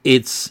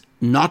 It's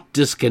not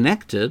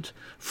disconnected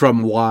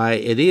from why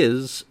it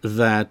is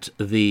that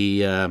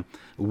the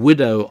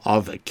widow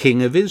of a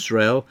king of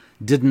Israel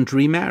didn't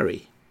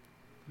remarry.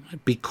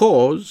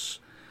 Because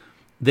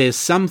there's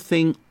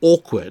something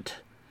awkward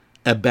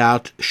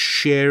about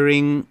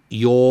sharing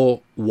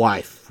your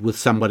wife with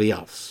somebody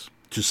else,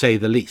 to say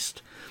the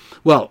least.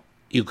 Well,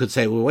 you could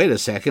say, well, wait a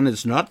second,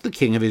 it's not the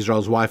king of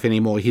Israel's wife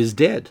anymore, he's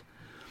dead.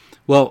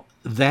 Well,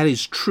 that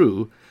is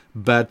true,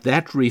 but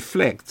that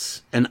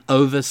reflects an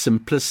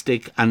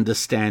oversimplistic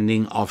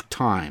understanding of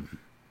time.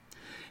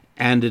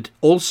 And it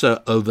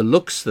also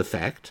overlooks the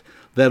fact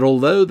that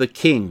although the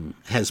king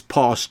has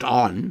passed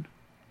on,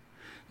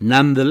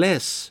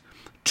 nonetheless,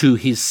 to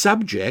his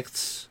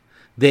subjects,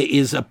 there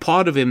is a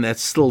part of him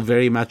that's still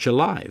very much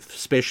alive,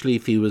 especially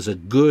if he was a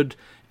good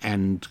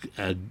and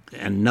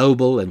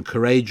noble and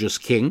courageous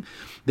king,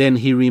 then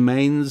he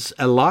remains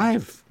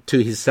alive to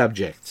his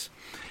subjects.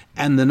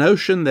 And the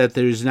notion that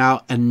there is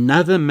now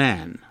another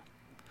man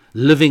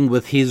living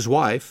with his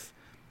wife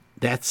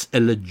That's a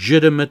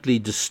legitimately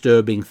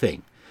disturbing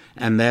thing.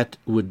 And that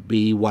would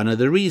be one of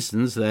the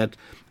reasons that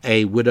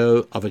a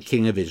widow of a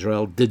king of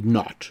Israel did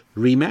not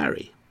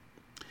remarry.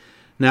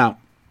 Now,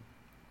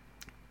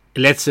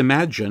 let's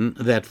imagine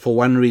that for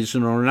one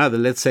reason or another,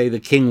 let's say the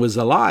king was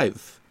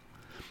alive,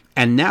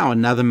 and now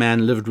another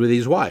man lived with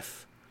his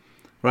wife,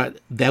 right?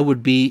 That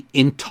would be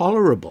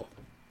intolerable,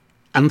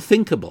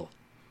 unthinkable.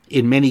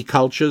 In many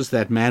cultures,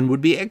 that man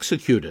would be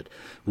executed.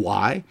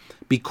 Why?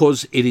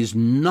 Because it is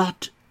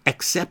not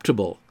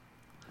acceptable,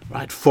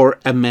 right, for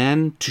a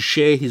man to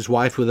share his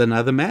wife with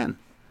another man,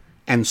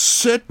 and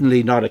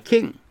certainly not a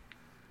king,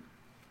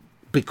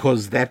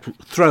 because that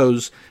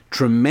throws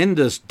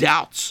tremendous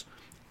doubts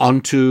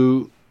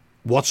onto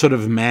what sort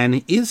of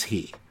man is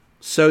he.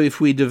 So if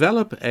we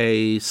develop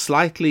a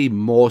slightly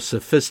more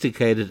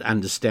sophisticated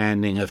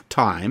understanding of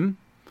time,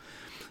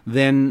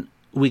 then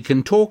we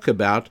can talk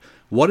about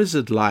what is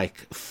it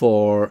like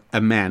for a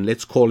man,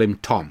 let's call him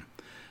Tom,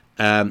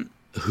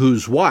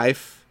 whose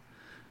wife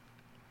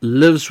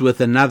lives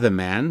with another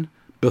man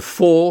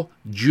before,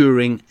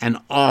 during, and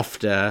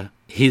after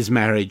his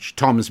marriage,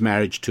 Tom's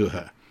marriage to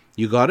her.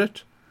 You got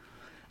it?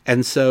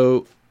 And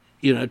so,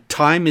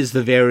 time is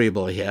the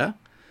variable here,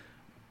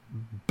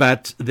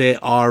 but there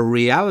are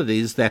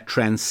realities that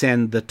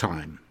transcend the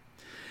time.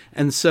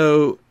 And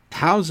so,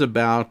 how's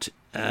about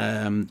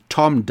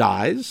Tom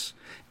dies,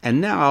 and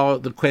now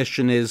the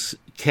question is,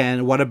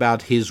 what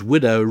about his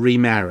widow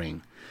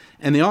remarrying?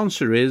 And the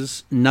answer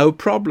is no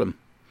problem,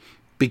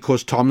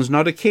 because Tom's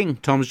not a king.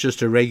 Tom's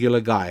just a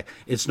regular guy.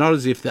 It's not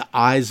as if the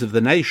eyes of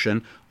the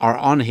nation are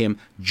on him,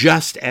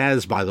 just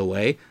as, by the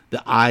way,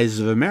 the eyes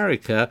of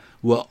America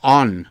were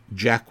on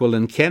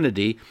Jacqueline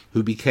Kennedy,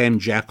 who became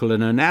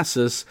Jacqueline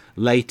Onassis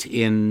late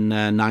in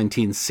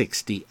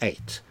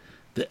 1968.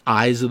 The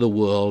eyes of the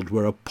world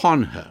were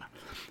upon her.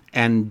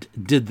 And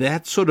did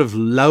that sort of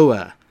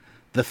lower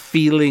the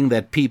feeling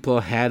that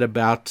people had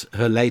about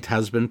her late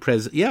husband,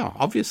 President? Yeah,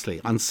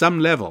 obviously, on some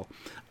level.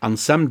 On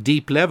some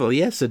deep level,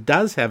 yes, it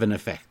does have an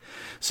effect.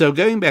 So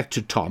going back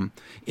to Tom,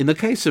 in the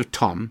case of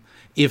Tom,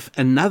 if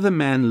another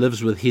man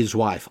lives with his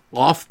wife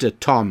after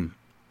Tom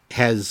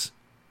has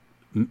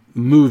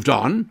moved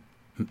on,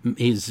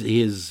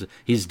 he's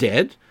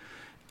dead,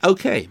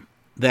 okay,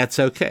 that's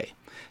okay.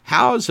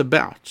 How's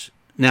about,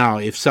 now,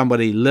 if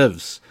somebody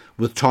lives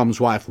with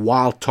Tom's wife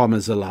while Tom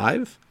is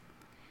alive?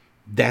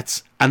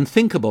 That's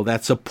unthinkable,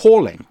 that's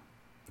appalling,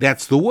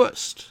 that's the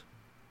worst.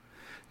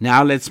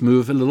 Now let's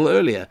move a little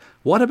earlier.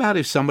 What about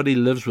if somebody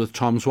lives with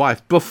Tom's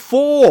wife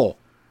before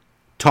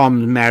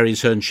Tom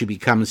marries her and she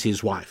becomes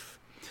his wife?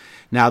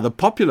 Now, the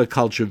popular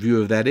culture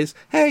view of that is,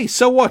 hey,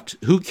 so what?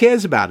 Who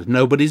cares about it?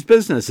 Nobody's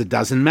business. It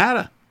doesn't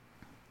matter.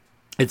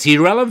 It's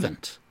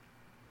irrelevant.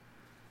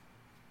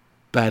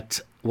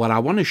 But what I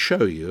want to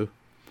show you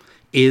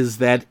is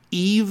that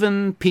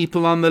even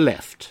people on the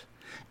left,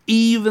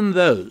 even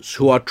those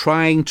who are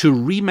trying to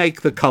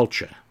remake the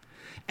culture,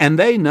 and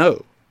they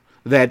know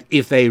that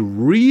if they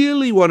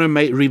really want to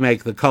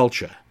remake the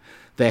culture,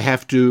 they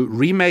have to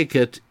remake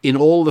it in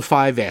all the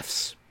 5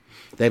 F's.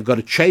 They've got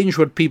to change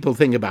what people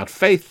think about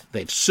faith.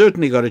 They've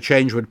certainly got to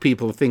change what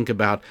people think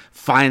about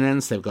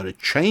finance. They've got to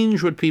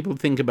change what people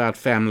think about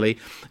family.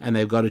 And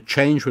they've got to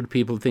change what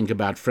people think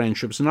about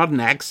friendships. Not an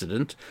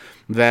accident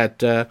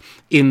that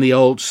in the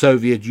old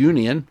Soviet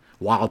Union,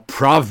 while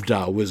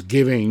Pravda was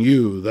giving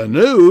you the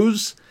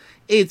news,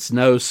 it's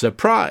no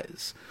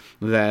surprise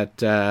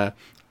that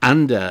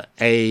under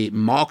a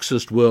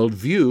Marxist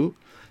worldview,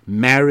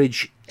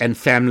 marriage and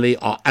family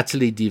are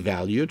utterly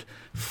devalued.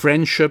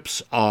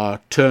 Friendships are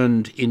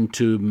turned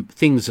into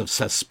things of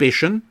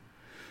suspicion.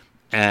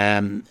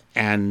 And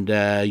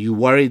you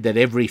worry that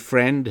every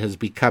friend has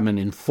become an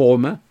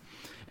informer.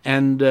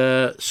 And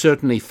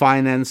certainly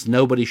finance,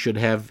 nobody should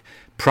have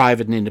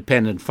private and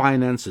independent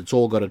finance. It's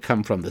all got to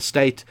come from the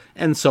state,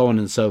 and so on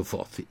and so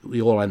forth.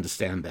 We all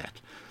understand that.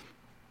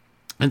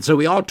 And so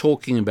we are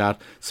talking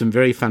about some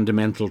very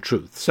fundamental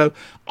truths. So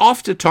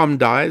after Tom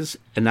dies,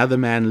 another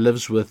man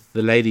lives with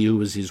the lady who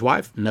was his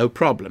wife, no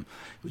problem.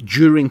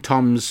 During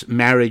Tom's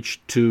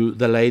marriage to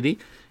the lady,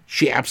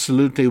 she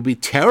absolutely would be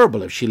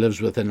terrible if she lives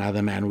with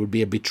another man. It would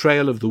be a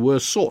betrayal of the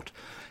worst sort.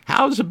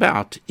 How's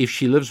about if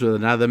she lives with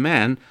another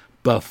man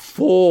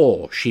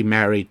before she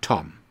married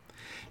Tom?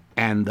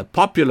 And the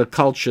popular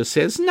culture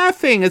says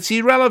nothing, it's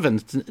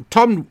irrelevant.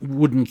 Tom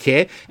wouldn't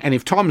care, and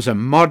if Tom's a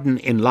modern,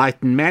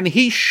 enlightened man,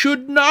 he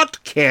should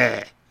not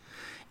care.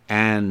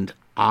 And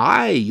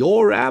I,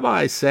 your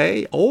rabbi,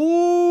 say,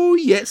 oh,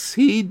 yes,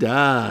 he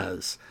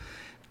does.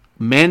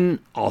 Men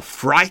are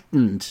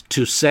frightened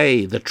to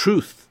say the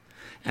truth,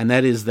 and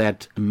that is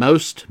that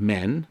most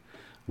men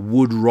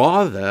would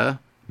rather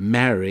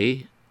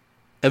marry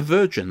a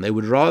virgin. They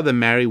would rather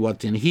marry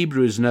what in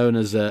Hebrew is known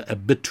as a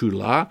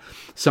betula,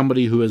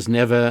 somebody who has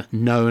never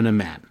known a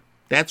man.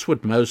 That's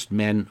what most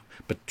men,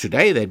 but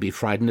today they'd be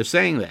frightened of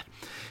saying that.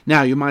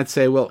 Now, you might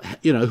say, well,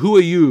 who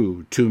are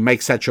you to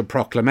make such a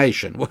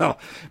proclamation? Well,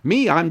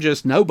 me, I'm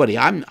just nobody.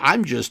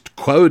 I'm just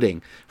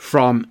quoting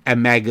from a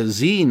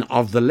magazine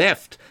of the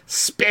left,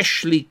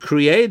 specially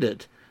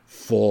created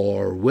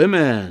for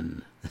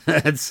women.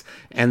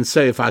 And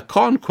so if I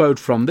can't quote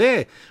from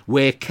there,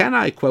 where can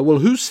I quote? Well,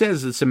 who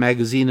says it's a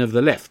magazine of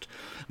the left?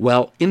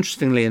 Well,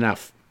 interestingly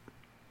enough,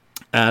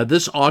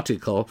 this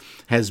article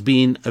has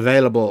been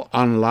available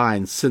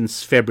online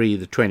since February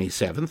the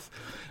 27th,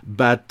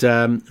 but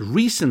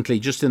recently,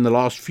 just in the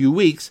last few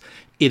weeks,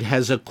 it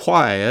has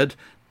acquired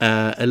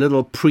a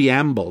little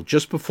preamble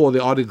just before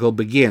the article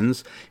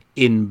begins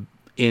in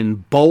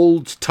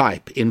bold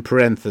type, in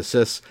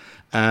parenthesis,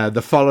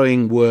 the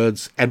following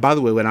words. And by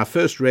the way, when I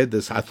first read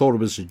this, I thought it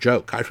was a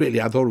joke. I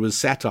thought it was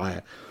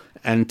satire,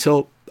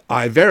 until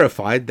I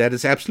verified that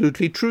it's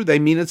absolutely true. They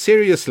mean it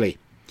seriously.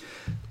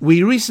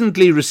 We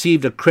recently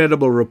received a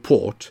credible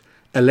report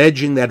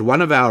alleging that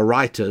one of our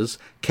writers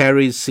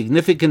carries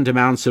significant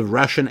amounts of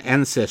Russian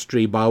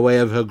ancestry by way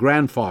of her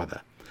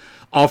grandfather.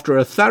 After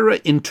a thorough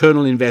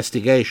internal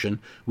investigation,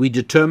 we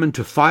determined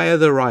to fire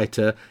the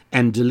writer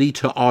and delete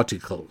her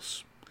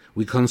articles.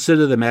 We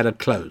consider the matter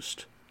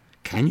closed.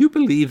 Can you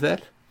believe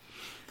that?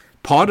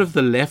 Part of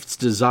the left's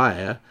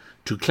desire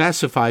to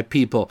classify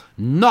people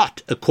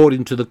not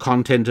according to the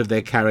content of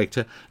their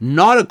character,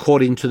 not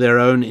according to their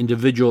own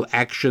individual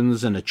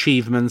actions and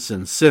achievements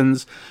and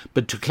sins,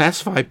 but to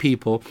classify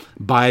people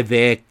by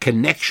their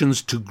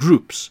connections to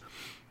groups.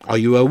 Are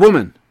you a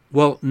woman?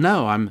 Well,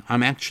 no, I'm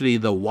actually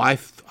the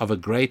wife of a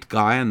great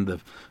guy and the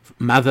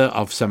mother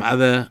of some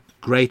other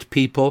great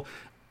people.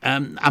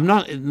 I'm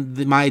not.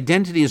 My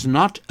identity is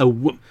not a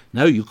woman.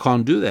 No, you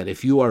can't do that.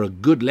 If you are a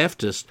good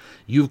leftist,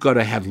 you've got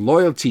to have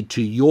loyalty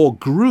to your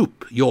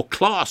group, your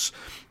class,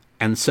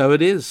 and so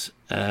it is.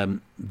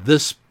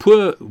 This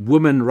poor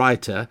woman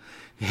writer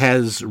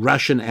has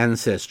Russian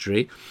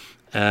ancestry.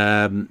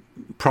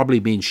 Probably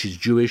means she's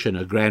Jewish and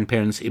her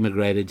grandparents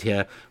immigrated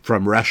here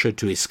from Russia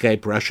to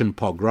escape Russian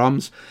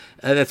pogroms.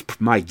 That's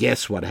my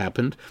guess what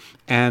happened.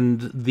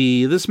 And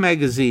this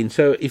magazine,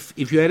 so if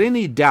you had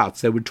any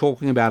doubts that we're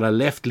talking about a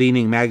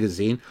left-leaning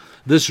magazine,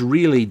 this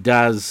really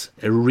does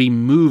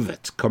remove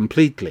it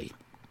completely.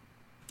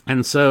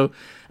 And so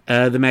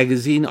the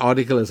magazine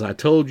article, as I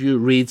told you,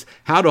 reads,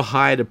 "How to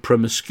Hide a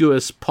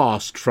Promiscuous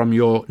Past from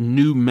Your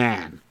New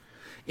Man."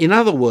 In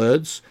other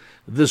words,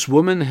 this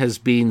woman has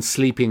been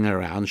sleeping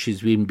around.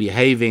 She's been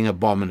behaving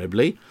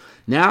abominably.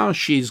 Now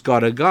she's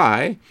got a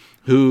guy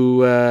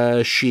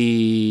who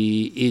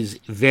she is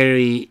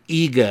very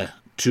eager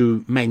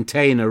to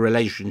maintain a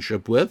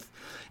relationship with.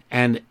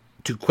 And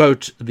to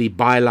quote the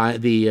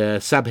byline, the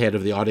subhead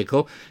of the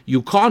article,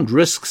 "You can't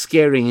risk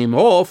scaring him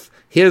off.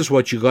 Here's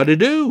what you got to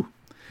do."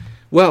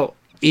 Well,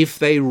 if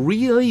they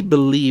really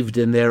believed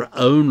in their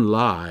own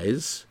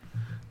lies,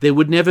 there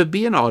would never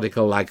be an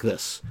article like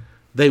this.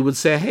 They would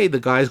say, hey, the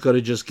guy's got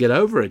to just get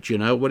over it, you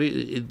know.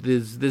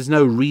 There's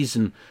no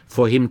reason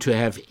for him to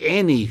have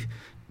any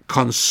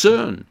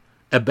concern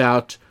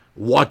about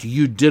what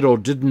you did or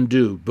didn't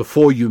do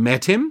before you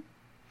met him.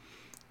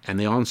 And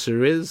the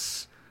answer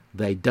is,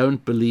 they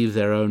don't believe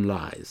their own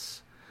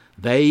lies.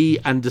 They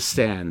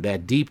understand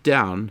that deep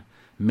down,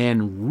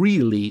 men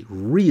really,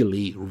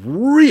 really,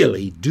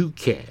 really do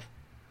care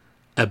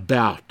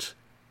about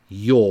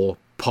your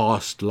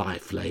past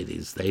life,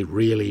 ladies. They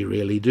really,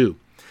 really do.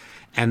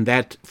 And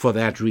that, for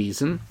that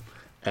reason,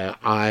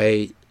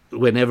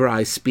 whenever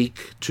I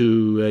speak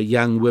to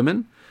young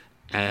women,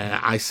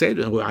 I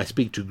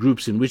speak to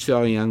groups in which there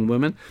are young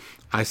women,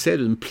 I say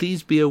to them,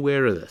 please be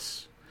aware of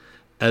this.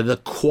 The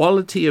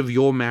quality of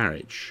your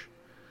marriage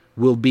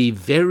will be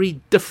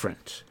very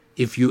different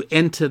if you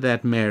enter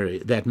that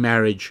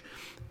marriage,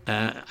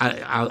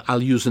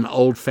 I'll use an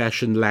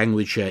old-fashioned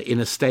language here, in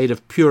a state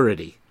of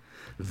purity.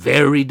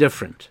 Very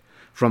different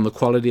from the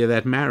quality of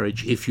that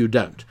marriage if you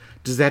don't.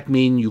 Does that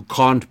mean you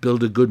can't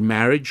build a good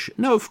marriage?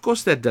 No, of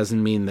course that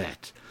doesn't mean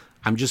that.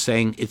 I'm just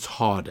saying it's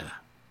harder.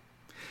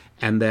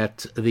 And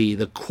that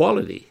the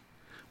quality,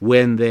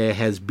 when there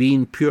has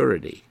been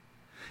purity,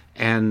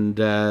 and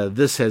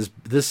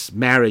this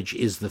marriage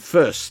is the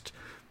first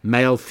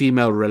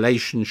male-female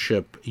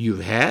relationship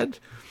you've had,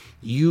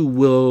 you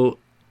will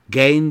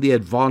gain the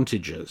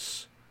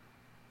advantages,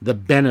 the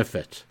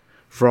benefit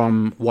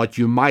from what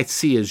you might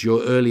see as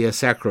your earlier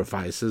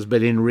sacrifices,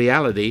 but in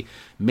reality,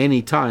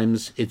 many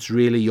times it's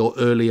really your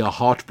earlier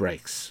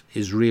heartbreaks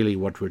is really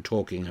what we're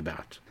talking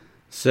about.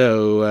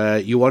 So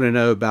you want to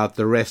know about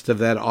the rest of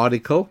that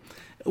article?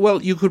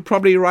 Well, you could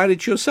probably write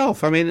it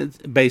yourself. I mean,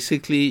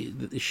 basically,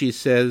 she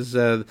says,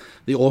 the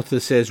author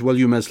says, well,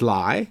 you must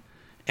lie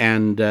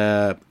and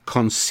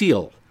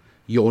conceal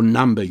your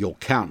number, your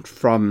count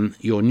from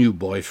your new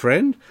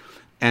boyfriend.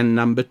 And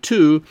number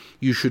two,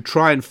 you should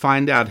try and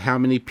find out how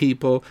many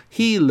people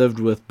he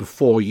lived with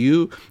before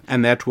you,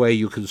 and that way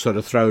you can sort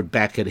of throw it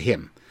back at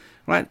him.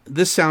 Right?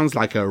 This sounds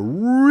like a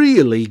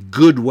really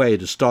good way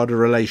to start a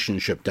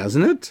relationship,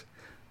 doesn't it?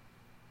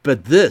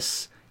 But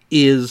this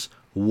is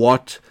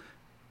what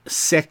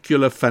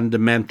secular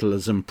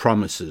fundamentalism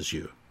promises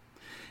you.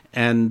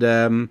 And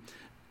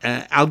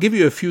I'll give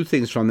you a few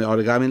things from the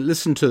article. I mean,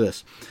 listen to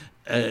this.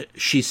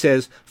 She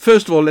says,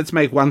 first of all, let's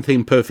make one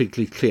thing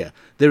perfectly clear.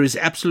 There is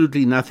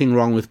absolutely nothing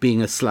wrong with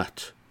being a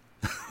slut.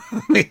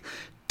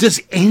 Does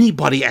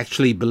anybody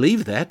actually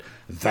believe that?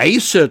 They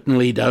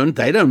certainly don't.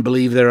 They don't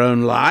believe their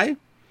own lie.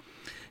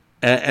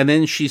 And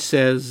then she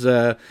says,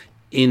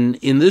 in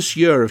this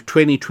year of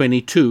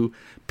 2022,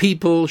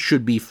 people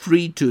should be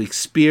free to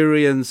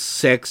experience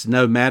sex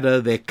no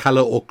matter their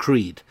color or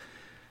creed.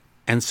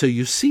 And so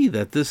you see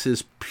that this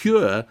is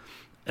pure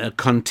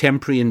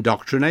contemporary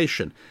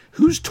indoctrination.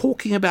 Who's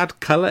talking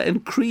about color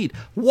and creed?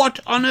 What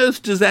on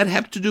earth does that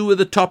have to do with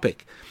the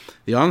topic?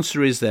 The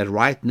answer is that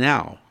right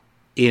now,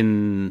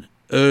 in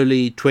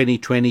early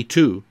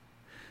 2022,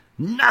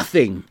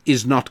 nothing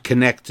is not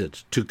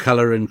connected to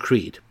color and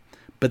creed.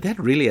 But that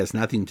really has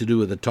nothing to do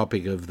with the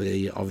topic of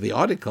the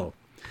article.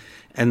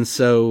 And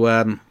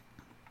so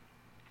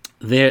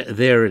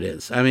there it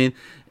is. I mean,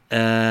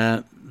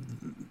 her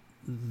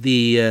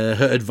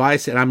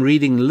advice, and I'm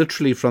reading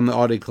literally from the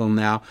article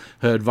now,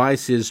 her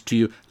advice is to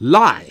you,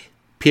 lie,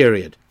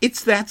 period.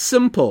 It's that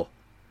simple.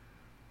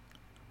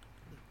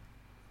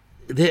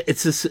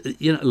 It's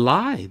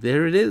lie.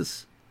 There it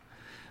is.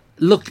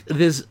 Look,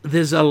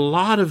 there's a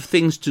lot of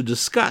things to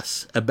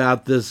discuss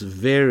about this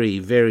very,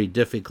 very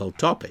difficult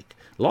topic.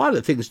 A lot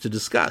of things to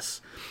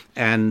discuss.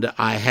 And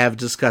I have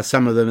discussed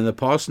some of them in the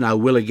past, and I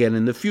will again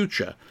in the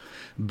future.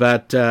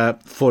 But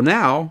for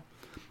now,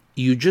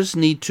 you just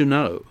need to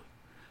know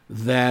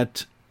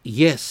that,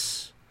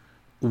 yes,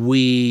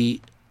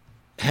 we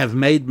have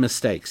made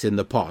mistakes in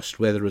the past,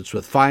 whether it's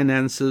with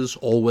finances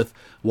or with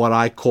what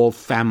I call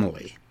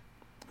family.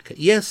 Okay,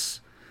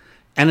 yes,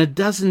 and it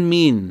doesn't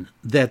mean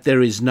that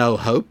there is no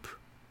hope.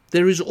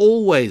 There is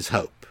always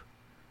hope.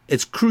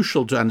 It's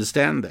crucial to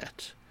understand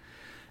that.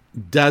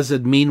 Does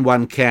it mean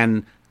one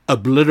can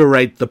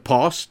obliterate the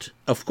past?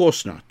 Of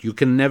course not. You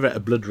can never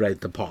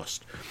obliterate the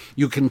past.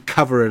 You can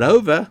cover it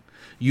over.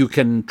 You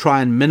can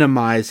try and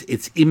minimize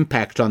its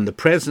impact on the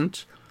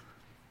present.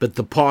 But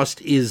the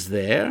past is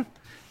there,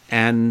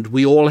 and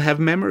we all have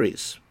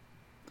memories.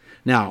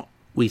 Now,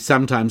 we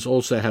sometimes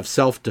also have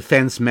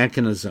self-defense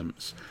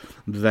mechanisms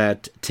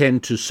that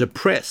tend to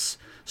suppress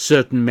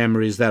certain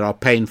memories that are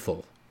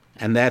painful.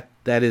 And that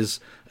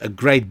is a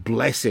great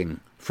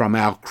blessing from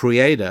our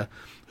Creator,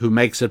 who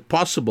makes it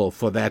possible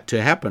for that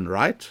to happen,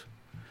 right?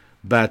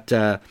 But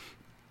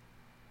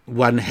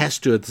one has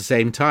to, at the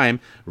same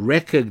time,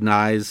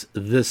 recognize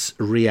this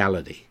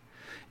reality.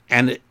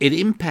 And it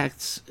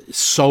impacts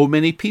so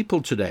many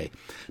people today,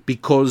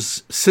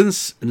 because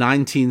since the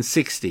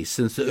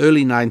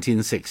early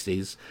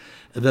 1960s,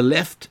 the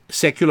left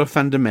secular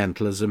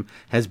fundamentalism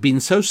has been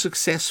so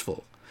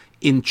successful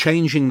in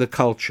changing the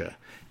culture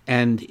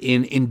and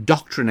in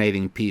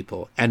indoctrinating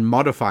people and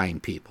modifying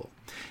people.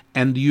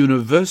 And the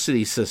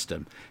university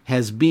system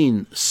has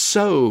been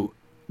so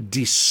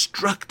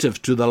destructive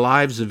to the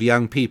lives of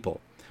young people,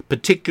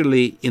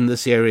 particularly in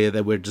this area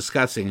that we're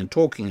discussing and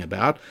talking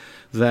about,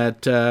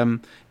 that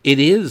it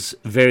is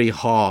very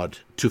hard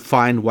to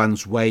find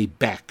one's way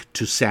back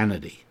to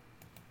sanity.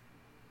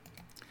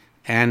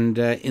 And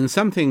in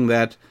something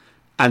that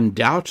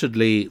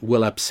undoubtedly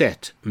will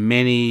upset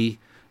many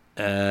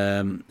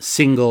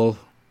single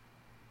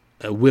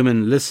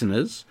women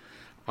listeners,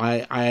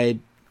 I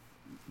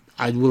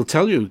will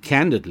tell you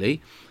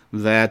candidly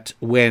that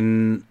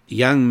when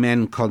young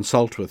men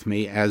consult with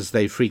me, as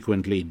they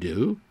frequently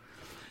do,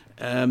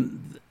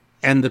 and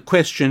the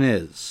question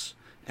is,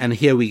 and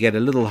here we get a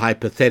little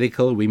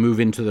hypothetical, we move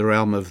into the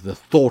realm of the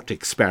thought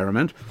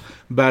experiment,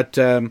 but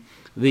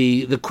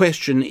the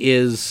question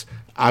is,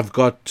 I've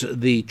got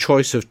the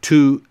choice of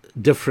two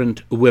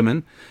different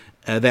women.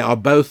 They are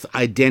both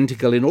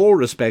identical in all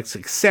respects,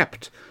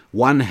 except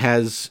one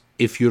has,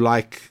 if you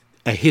like,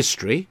 a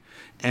history,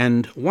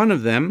 and one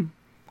of them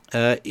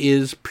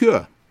is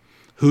pure.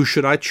 Who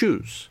should I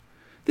choose?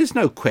 There's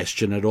no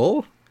question at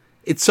all.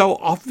 It's so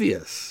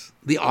obvious.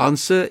 The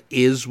answer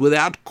is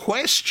without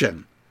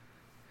question.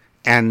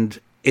 And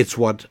it's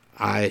what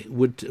I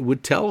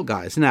would tell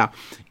guys. Now,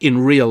 in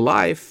real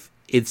life,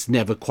 it's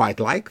never quite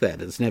like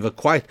that. It's never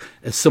quite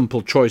a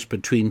simple choice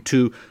between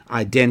two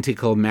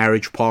identical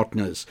marriage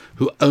partners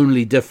who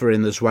only differ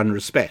in this one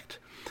respect.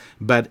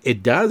 But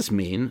it does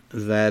mean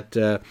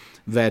that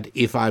that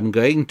if I'm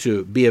going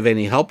to be of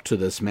any help to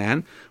this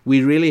man,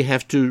 we really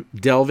have to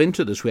delve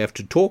into this. We have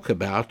to talk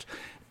about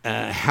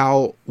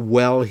how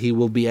well he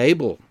will be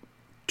able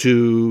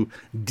to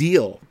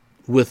deal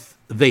with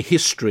the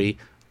history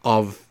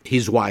of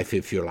his wife,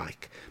 if you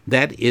like.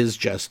 That is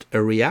just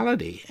a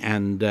reality,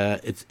 and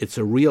it's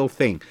a real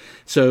thing.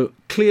 So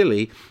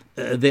clearly,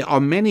 there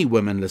are many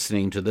women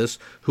listening to this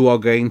who are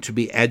going to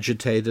be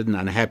agitated and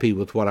unhappy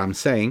with what I'm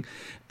saying,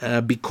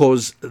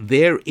 because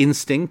their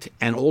instinct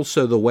and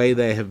also the way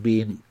they have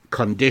been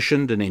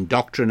conditioned and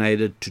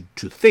indoctrinated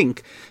to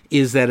think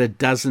is that it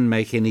doesn't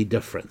make any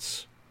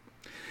difference.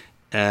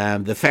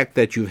 The fact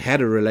that you've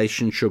had a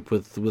relationship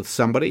with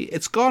somebody,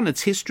 it's gone,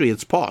 it's history,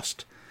 it's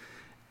past.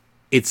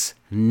 It's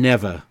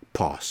never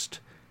past.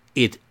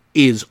 It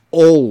is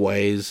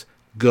always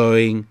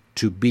going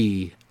to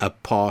be a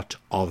part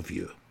of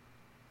you.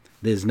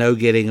 There's no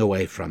getting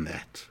away from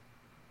that.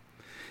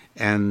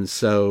 And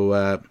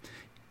so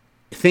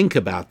think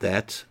about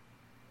that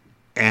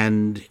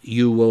and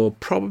you will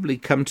probably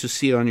come to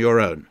see on your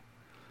own,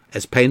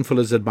 as painful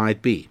as it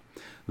might be,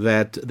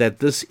 that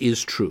this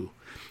is true,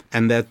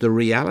 and that the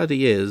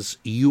reality is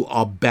you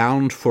are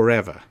bound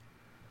forever.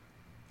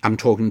 I'm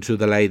talking to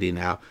the lady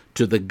now,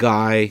 to the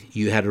guy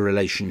you had a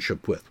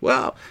relationship with.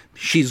 Well,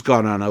 she's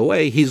gone on her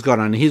way, he's gone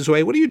on his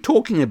way. What are you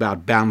talking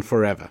about, bound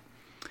forever?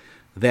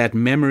 That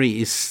memory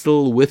is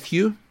still with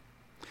you,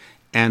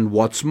 and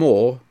what's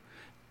more,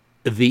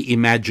 the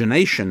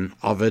imagination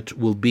of it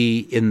will be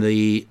in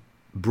the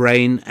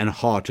brain and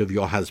heart of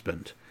your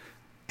husband,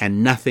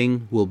 and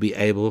nothing will be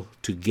able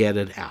to get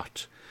it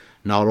out.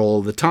 Not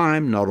all the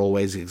time, not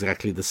always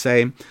exactly the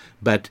same,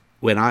 but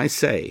when I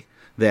say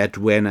that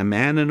when a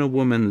man and a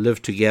woman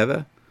live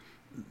together,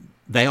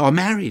 they are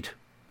married.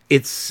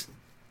 It's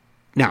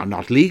now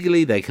not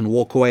legally, they can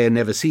walk away and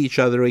never see each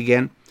other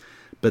again,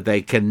 but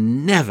they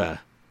can never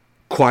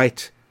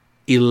quite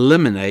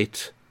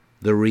eliminate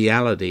the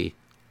reality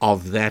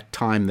of that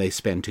time they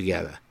spent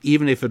together,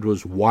 even if it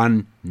was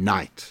one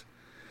night.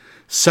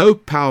 So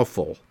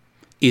powerful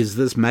is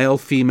this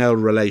male-female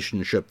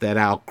relationship that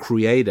our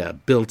Creator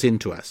built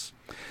into us.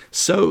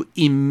 So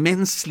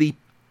immensely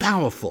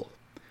powerful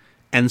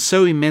and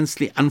so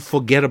immensely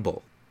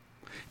unforgettable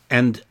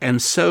and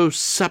so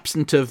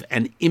substantive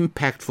and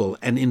impactful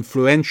and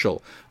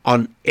influential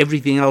on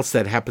everything else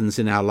that happens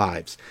in our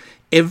lives.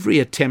 Every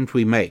attempt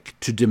we make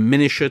to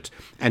diminish it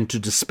and to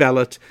dispel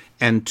it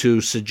and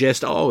to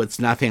suggest, oh, it's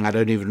nothing, I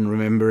don't even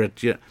remember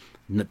it, it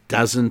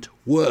doesn't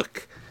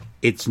work.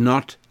 It's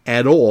not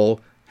at all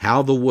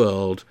how the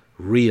world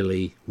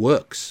really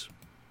works.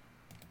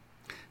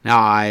 Now,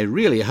 I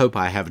really hope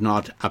I have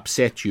not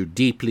upset you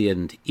deeply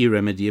and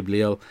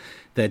irremediably,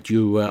 that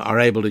you are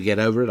able to get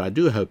over it. I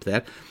do hope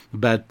that.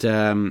 But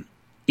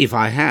if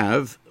I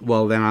have,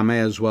 well, then I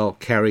may as well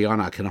carry on.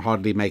 I can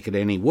hardly make it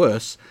any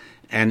worse.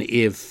 And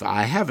if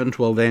I haven't,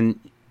 well, then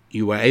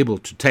you were able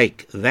to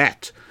take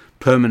that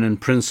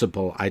permanent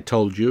principle I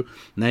told you,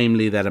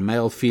 namely that a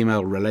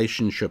male-female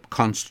relationship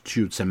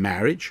constitutes a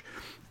marriage.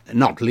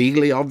 Not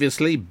legally,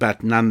 obviously,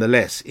 but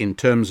nonetheless, in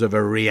terms of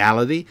a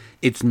reality,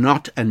 it's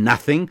not a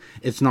nothing,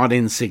 it's not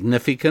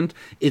insignificant,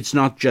 it's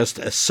not just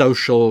a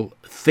social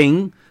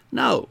thing.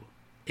 No,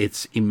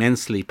 it's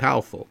immensely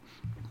powerful.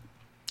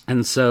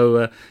 And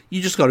so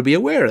you just got to be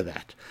aware of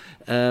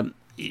that.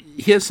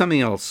 Here's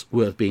something else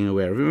worth being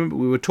aware of. Remember,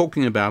 we were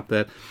talking about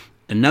that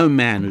no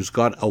man who's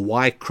got a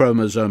Y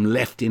chromosome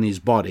left in his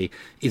body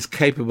is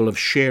capable of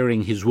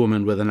sharing his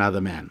woman with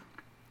another man.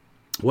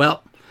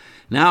 Well,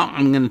 now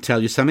I'm going to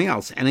tell you something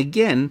else. And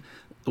again,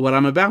 what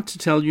I'm about to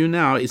tell you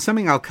now is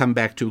something I'll come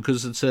back to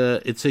because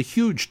it's a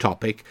huge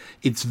topic.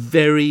 It's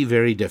very,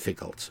 very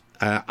difficult.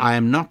 I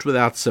am not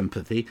without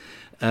sympathy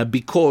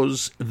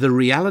because the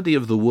reality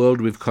of the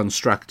world we've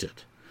constructed,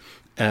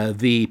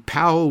 the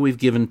power we've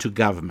given to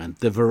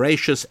government, the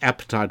voracious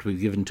appetite we've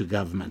given to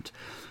government,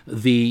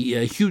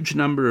 the huge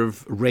number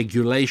of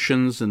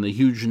regulations and the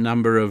huge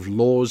number of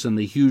laws and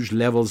the huge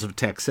levels of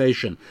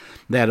taxation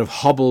that have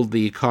hobbled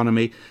the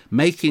economy,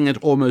 making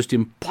it almost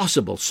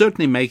impossible,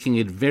 certainly making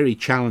it very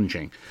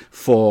challenging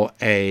for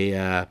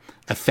a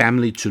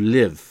family to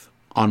live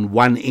on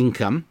one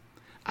income.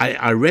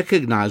 I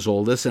recognize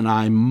all this and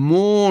I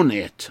mourn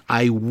it.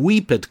 I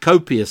weep it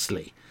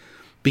copiously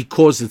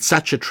because it's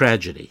such a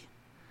tragedy.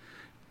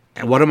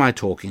 And what am I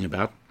talking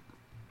about?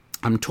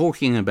 I'm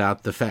talking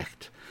about the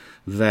fact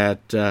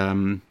that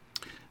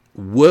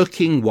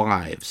working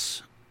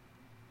wives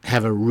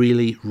have a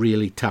really,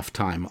 really tough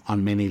time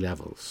on many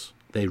levels.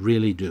 They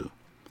really do.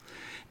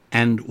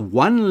 And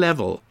one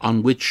level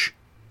on which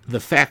the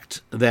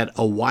fact that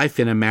a wife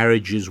in a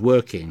marriage is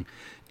working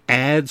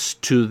adds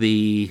to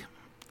the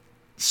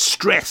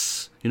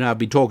stress. You know, I've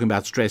been talking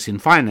about stress in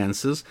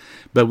finances,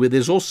 but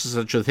there's also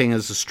such a thing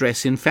as a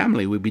stress in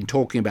family. We've been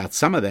talking about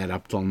some of that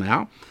up till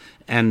now.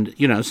 And,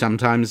 you know,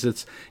 sometimes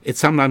it's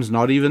sometimes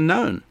not even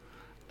known.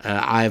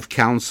 I've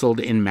counseled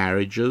in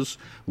marriages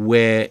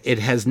where it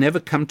has never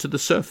come to the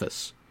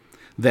surface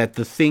that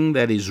the thing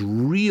that is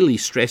really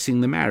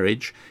stressing the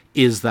marriage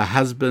is the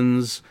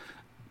husband's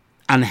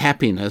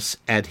unhappiness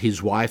at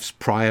his wife's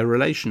prior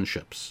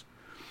relationships.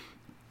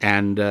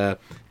 And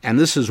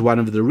this is one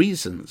of the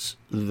reasons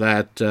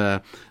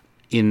that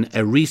in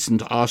a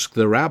recent Ask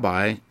the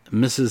Rabbi,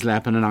 Mrs.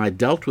 Lappin and I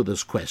dealt with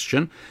this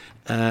question,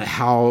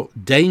 how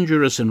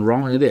dangerous and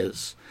wrong it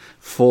is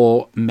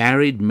for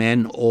married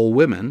men or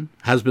women,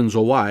 husbands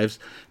or wives,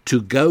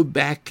 to go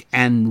back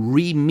and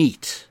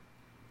re-meet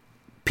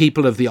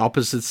people of the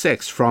opposite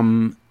sex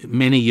from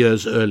many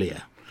years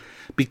earlier.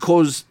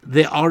 Because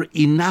there are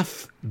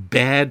enough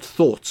bad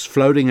thoughts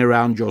floating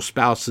around your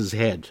spouse's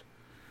head.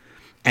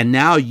 And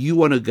now you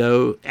want to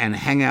go and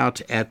hang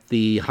out at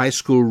the high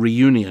school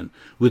reunion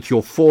with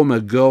your former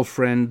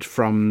girlfriend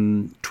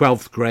from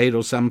 12th grade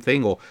or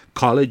something, or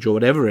college or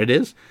whatever it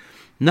is.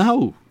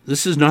 No,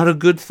 this is not a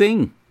good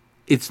thing.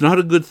 It's not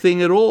a good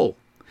thing at all.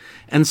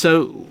 And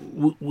so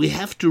we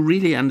have to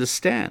really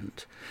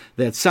understand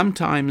that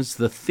sometimes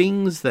the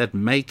things that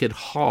make it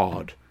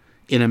hard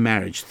in a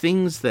marriage,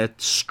 things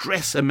that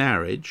stress a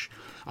marriage,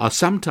 are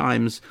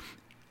sometimes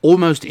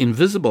almost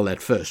invisible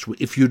at first.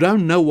 If you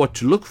don't know what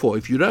to look for,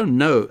 if you don't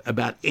know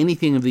about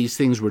anything of these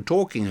things we're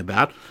talking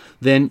about,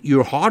 then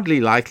you're hardly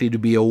likely to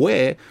be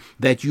aware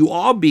that you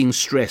are being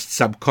stressed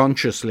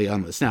subconsciously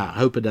on this. Now, I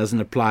hope it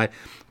doesn't apply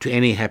to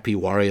any happy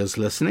warriors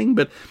listening,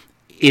 but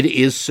it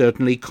is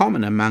certainly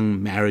common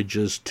among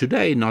marriages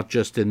today, not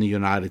just in the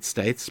United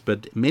States,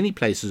 but many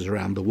places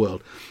around the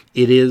world.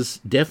 It is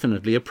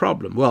definitely a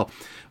problem. Well,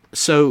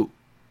 so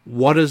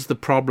what is the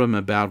problem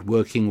about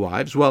working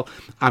wives? Well,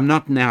 I'm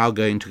not now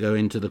going to go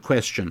into the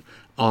question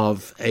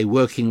of a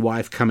working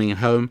wife coming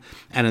home,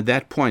 and at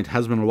that point,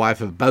 husband and wife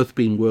have both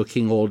been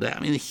working all day. I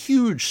mean,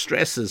 huge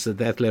stresses at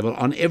that level,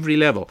 on every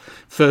level.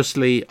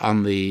 Firstly,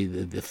 on the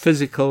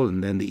physical,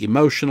 and then the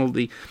emotional.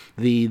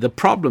 The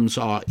problems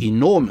are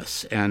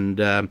enormous, and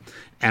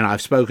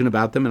I've spoken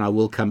about them, and I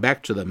will come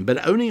back to them,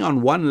 but only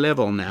on one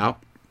level now,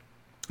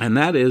 and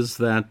that is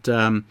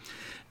that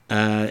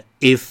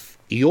if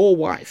your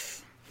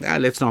wife,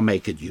 let's not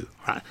make it you,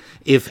 right?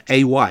 If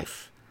a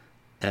wife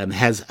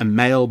has a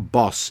male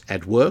boss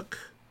at work,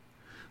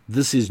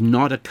 this is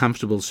not a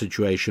comfortable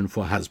situation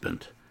for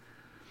husband.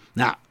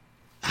 Now,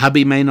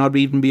 hubby may not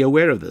even be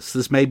aware of this.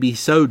 This may be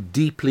so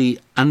deeply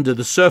under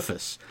the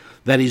surface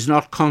that he's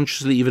not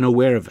consciously even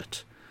aware of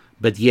it.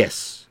 But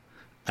yes,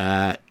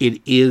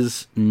 it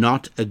is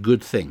not a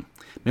good thing.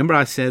 Remember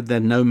I said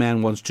that no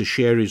man wants to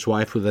share his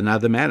wife with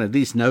another man, at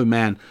least no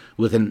man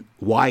with an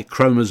Y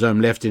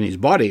chromosome left in his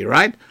body,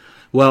 right?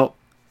 Well,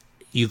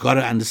 you got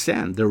to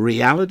understand, the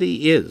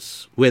reality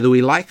is, whether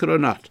we like it or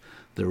not,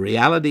 the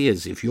reality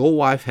is if your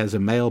wife has a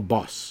male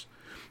boss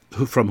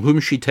from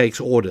whom she takes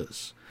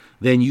orders,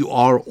 then you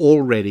are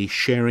already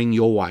sharing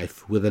your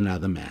wife with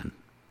another man.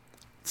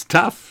 It's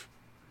tough.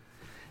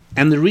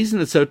 And the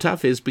reason it's so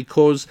tough is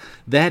because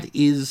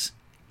it's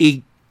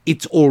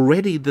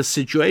already the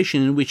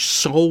situation in which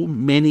so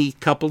many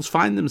couples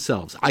find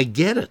themselves. I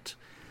get it.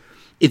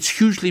 It's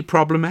hugely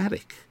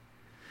problematic.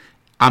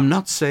 I'm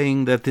not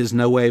saying that there's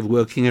no way of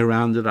working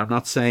around it. I'm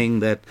not saying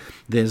that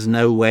there's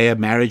no way a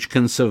marriage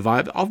can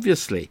survive.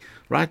 Obviously,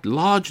 right?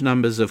 Large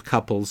numbers of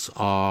couples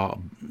are,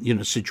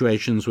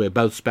 situations where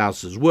both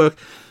spouses work.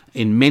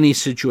 In many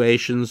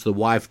situations, the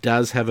wife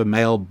does have a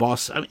male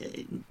boss.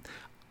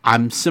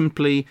 I'm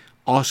simply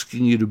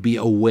asking you to be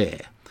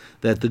aware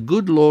that the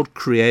good Lord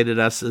created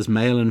us as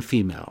male and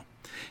female,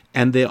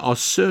 and there are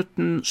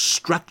certain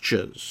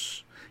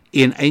structures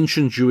in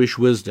ancient Jewish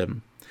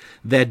wisdom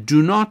that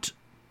do not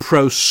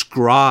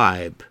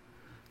proscribe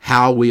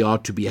how we are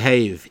to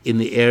behave in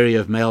the area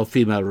of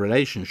male-female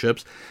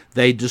relationships.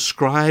 They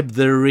describe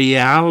the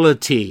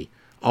reality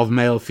of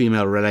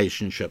male-female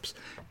relationships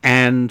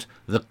and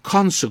the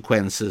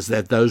consequences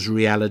that those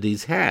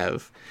realities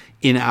have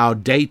in our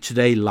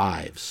day-to-day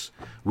lives,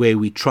 where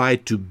we try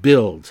to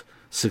build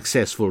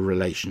successful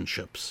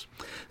relationships.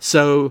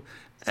 So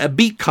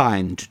be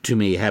kind to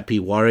me, happy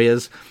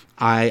warriors.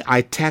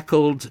 I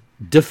tackled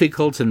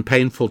difficult and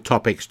painful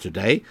topics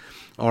today.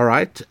 All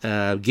right,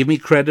 give me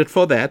credit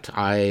for that.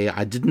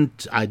 I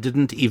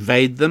didn't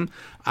evade them.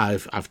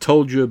 I've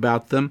told you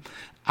about them.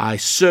 I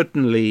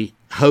certainly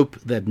hope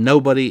that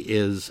nobody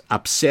is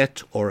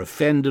upset or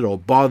offended or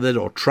bothered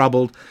or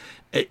troubled.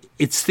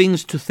 It's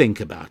things to think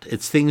about.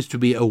 It's things to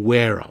be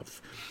aware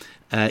of.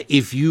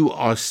 If you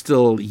are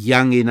still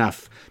young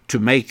enough to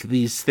make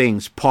these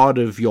things part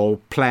of your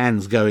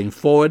plans going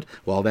forward,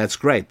 well, that's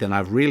great. Then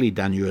I've really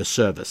done you a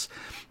service.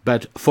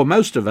 But for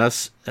most of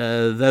us,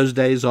 those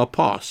days are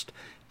past.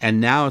 And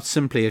now it's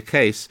simply a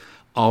case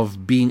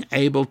of being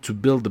able to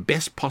build the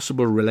best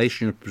possible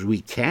relationships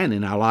we can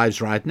in our lives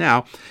right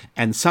now,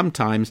 and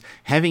sometimes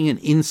having an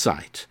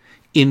insight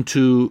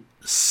into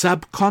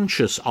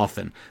subconscious,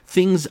 often,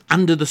 things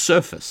under the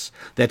surface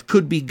that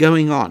could be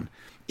going on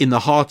in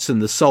the hearts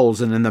and the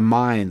souls and in the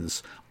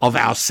minds of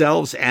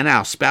ourselves and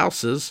our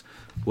spouses.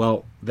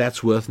 Well,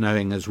 that's worth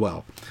knowing as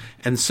well.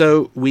 And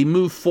so we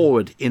move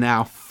forward in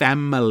our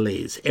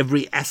families,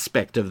 every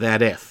aspect of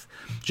that F,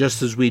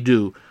 just as we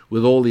do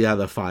with all the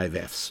other 5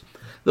 Fs.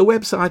 The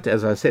website,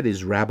 as I said,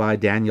 is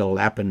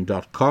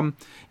RabbiDanielLapin.com,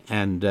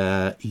 and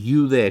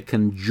you there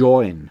can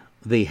join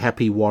the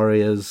Happy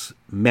Warriors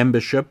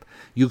membership.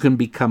 You can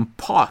become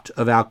part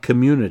of our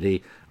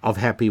community of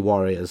Happy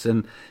Warriors.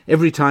 And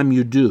every time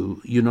you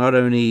do, you not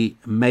only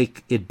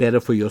make it better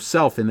for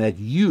yourself in that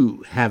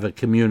you have a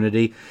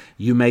community,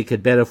 you make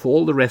it better for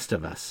all the rest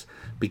of us,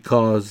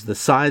 because the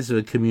size of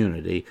a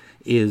community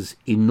is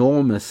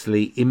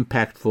enormously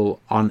impactful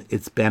on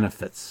its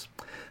benefits.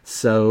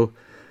 So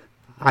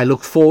I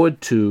look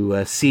forward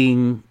to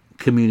seeing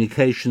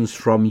communications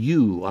from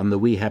you on the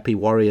We Happy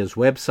Warriors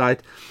website,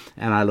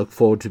 and I look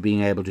forward to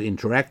being able to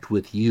interact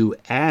with you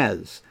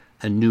as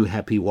a new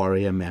Happy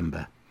Warrior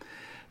member.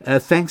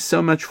 Thanks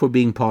so much for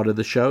being part of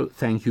the show.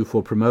 Thank you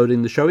for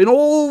promoting the show in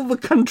all the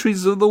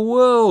countries of the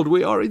world.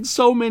 We are in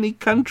so many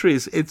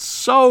countries. It's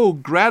so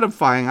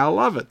gratifying. I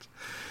love it.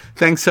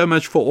 Thanks so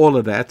much for all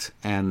of that,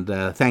 and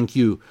thank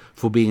you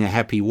for being a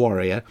happy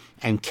warrior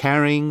and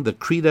carrying the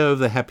credo of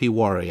the happy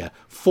warrior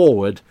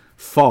forward,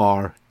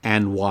 far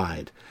and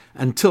wide.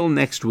 Until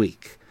next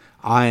week,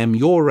 I am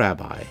your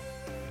rabbi,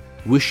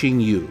 wishing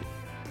you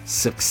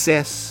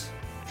success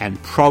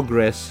and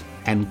progress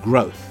and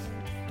growth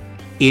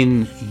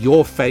in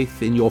your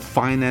faith, in your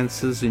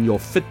finances, in your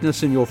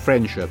fitness, in your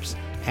friendships,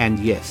 and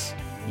yes,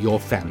 your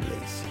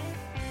families.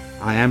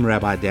 I am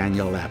Rabbi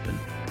Daniel Lapin.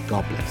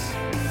 God bless.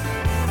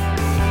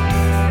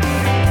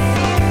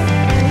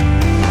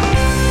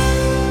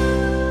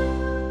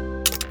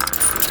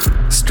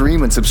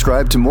 Stream and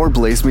subscribe to more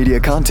Blaze Media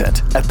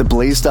content at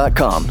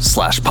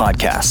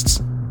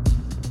theblaze.com/podcasts.